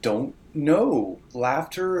 I don't know.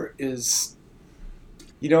 Laughter is.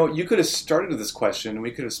 You could have started with this question, and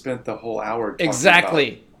we could have spent the whole hour talking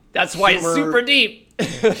exactly. That's why humor, it's super deep.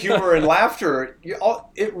 Humor and laughter.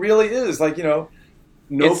 It really is. Like, no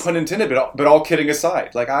pun intended, but all kidding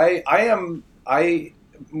aside. Like, I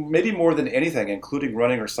maybe more than anything, including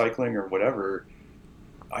running or cycling or whatever,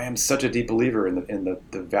 I am such a deep believer in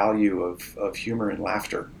the value of humor and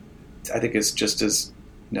laughter. I think it's just as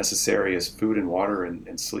necessary as food and water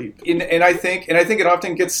and sleep. And I think it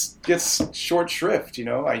often gets short shrift.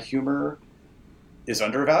 Humor is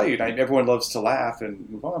undervalued. Everyone loves to laugh and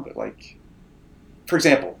move on, but like, for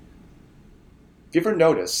example, have you ever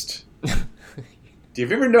noticed?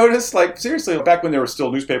 Like, seriously, back when there were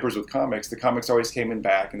still newspapers with comics, the comics always came in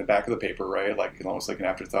the back of the paper, right? Like, almost like an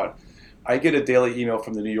afterthought. I get a daily email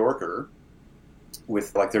from the New Yorker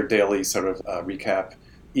with like their daily sort of recap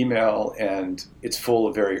email, and it's full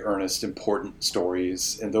of very earnest, important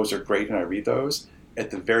stories, and those are great, and I read those. At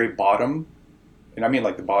the very bottom, and I mean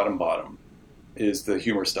like the bottom, is the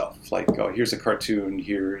humor stuff. Like, oh, here's a cartoon,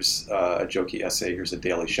 here's a jokey essay, here's a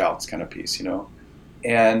Daily Shouts kind of piece,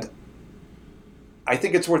 And I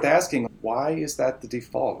think it's worth asking, why is that the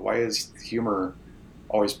default? Why is humor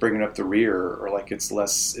always bringing up the rear, or like it's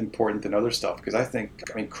less important than other stuff? Because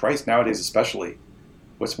Christ, nowadays especially,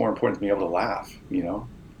 what's more important than being able to laugh,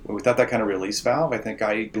 Without that kind of release valve, I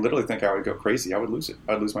literally think I would go crazy. I would lose it.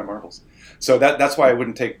 I'd lose my marbles. So that's why I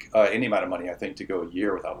wouldn't take any amount of money, I think, to go a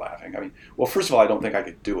year without laughing. Well, first of all, I don't think I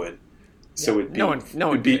could do it. So it'd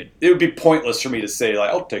be, it would be pointless for me to say, like,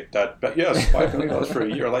 I'll take that. But yes, $5 million for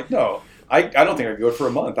a year. Like, no, I don't think I'd go for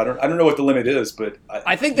a month. I don't know what the limit is, but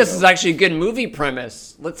I think this is actually a good movie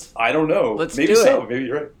premise. I don't know. Let's maybe do so. it. Maybe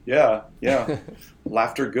you're right. Yeah.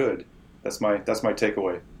 Laughter good. That's my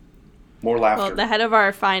takeaway. More laughter. Well, the head of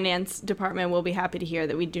our finance department will be happy to hear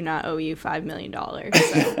that we do not owe you $5 million.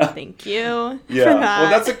 So thank you. Yeah. For that.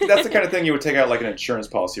 Well, that's the kind of thing you would take out like an insurance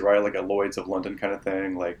policy, right? Like a Lloyd's of London kind of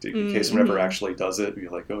thing. Like in case someone ever actually does it,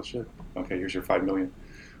 you're like, oh shit. Okay, here's your $5 million.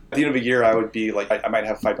 At the end of a year, I would be like, I might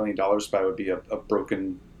have $5 million, but I would be a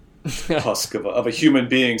broken husk of a human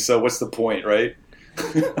being. So what's the point, right?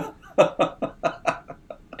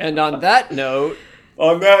 And on that note,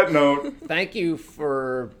 thank you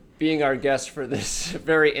for being our guest for this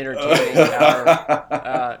very entertaining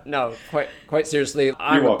hour. No, quite seriously,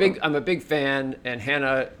 I'm a big fan, and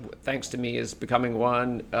Hannah, thanks to me, is becoming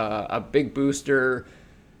one. A big booster.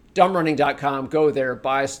 Dumbnrunning.com. Go there,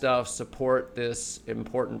 buy stuff, support this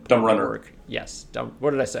important Dumb Runner work. Yes.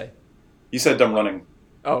 What did I say? You said Dumb Running.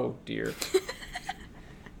 Oh dear.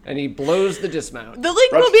 And he blows the dismount. The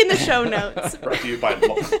link will be in the show notes. Brought to you by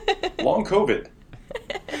Long COVID.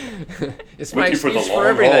 It's my excuse for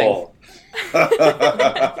everything.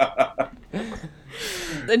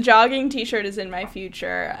 The jogging t-shirt is in my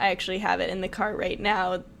future. I actually have it in the cart right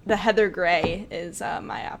now. The heather gray is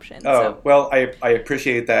my option. Well, I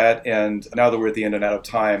appreciate that. And now that we're at the end and out of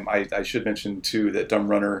time, I should mention, too, that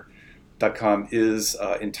dumbnrunner.com is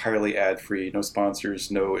entirely ad-free. No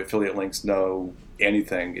sponsors, no affiliate links, no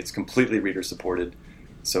anything. It's completely reader-supported.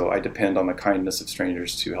 So I depend on the kindness of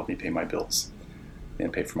strangers to help me pay my bills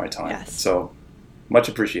and pay for my time. Yes. So much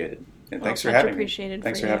appreciated. And thanks for having me.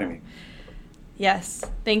 Thanks for having me. Yes.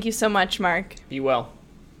 Thank you so much, Mark. Be well.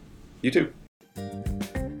 You too.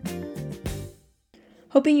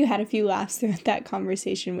 Hoping you had a few laughs throughout that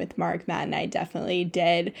conversation with Mark. Matt and I definitely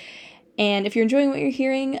did. And if you're enjoying what you're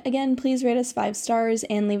hearing, again, please rate us 5 stars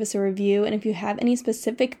and leave us a review. And if you have any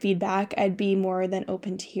specific feedback, I'd be more than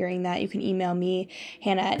open to hearing that. You can email me,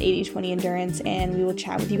 Hannah at 8020endurance, and we will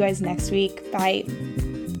chat with you guys next week. Bye.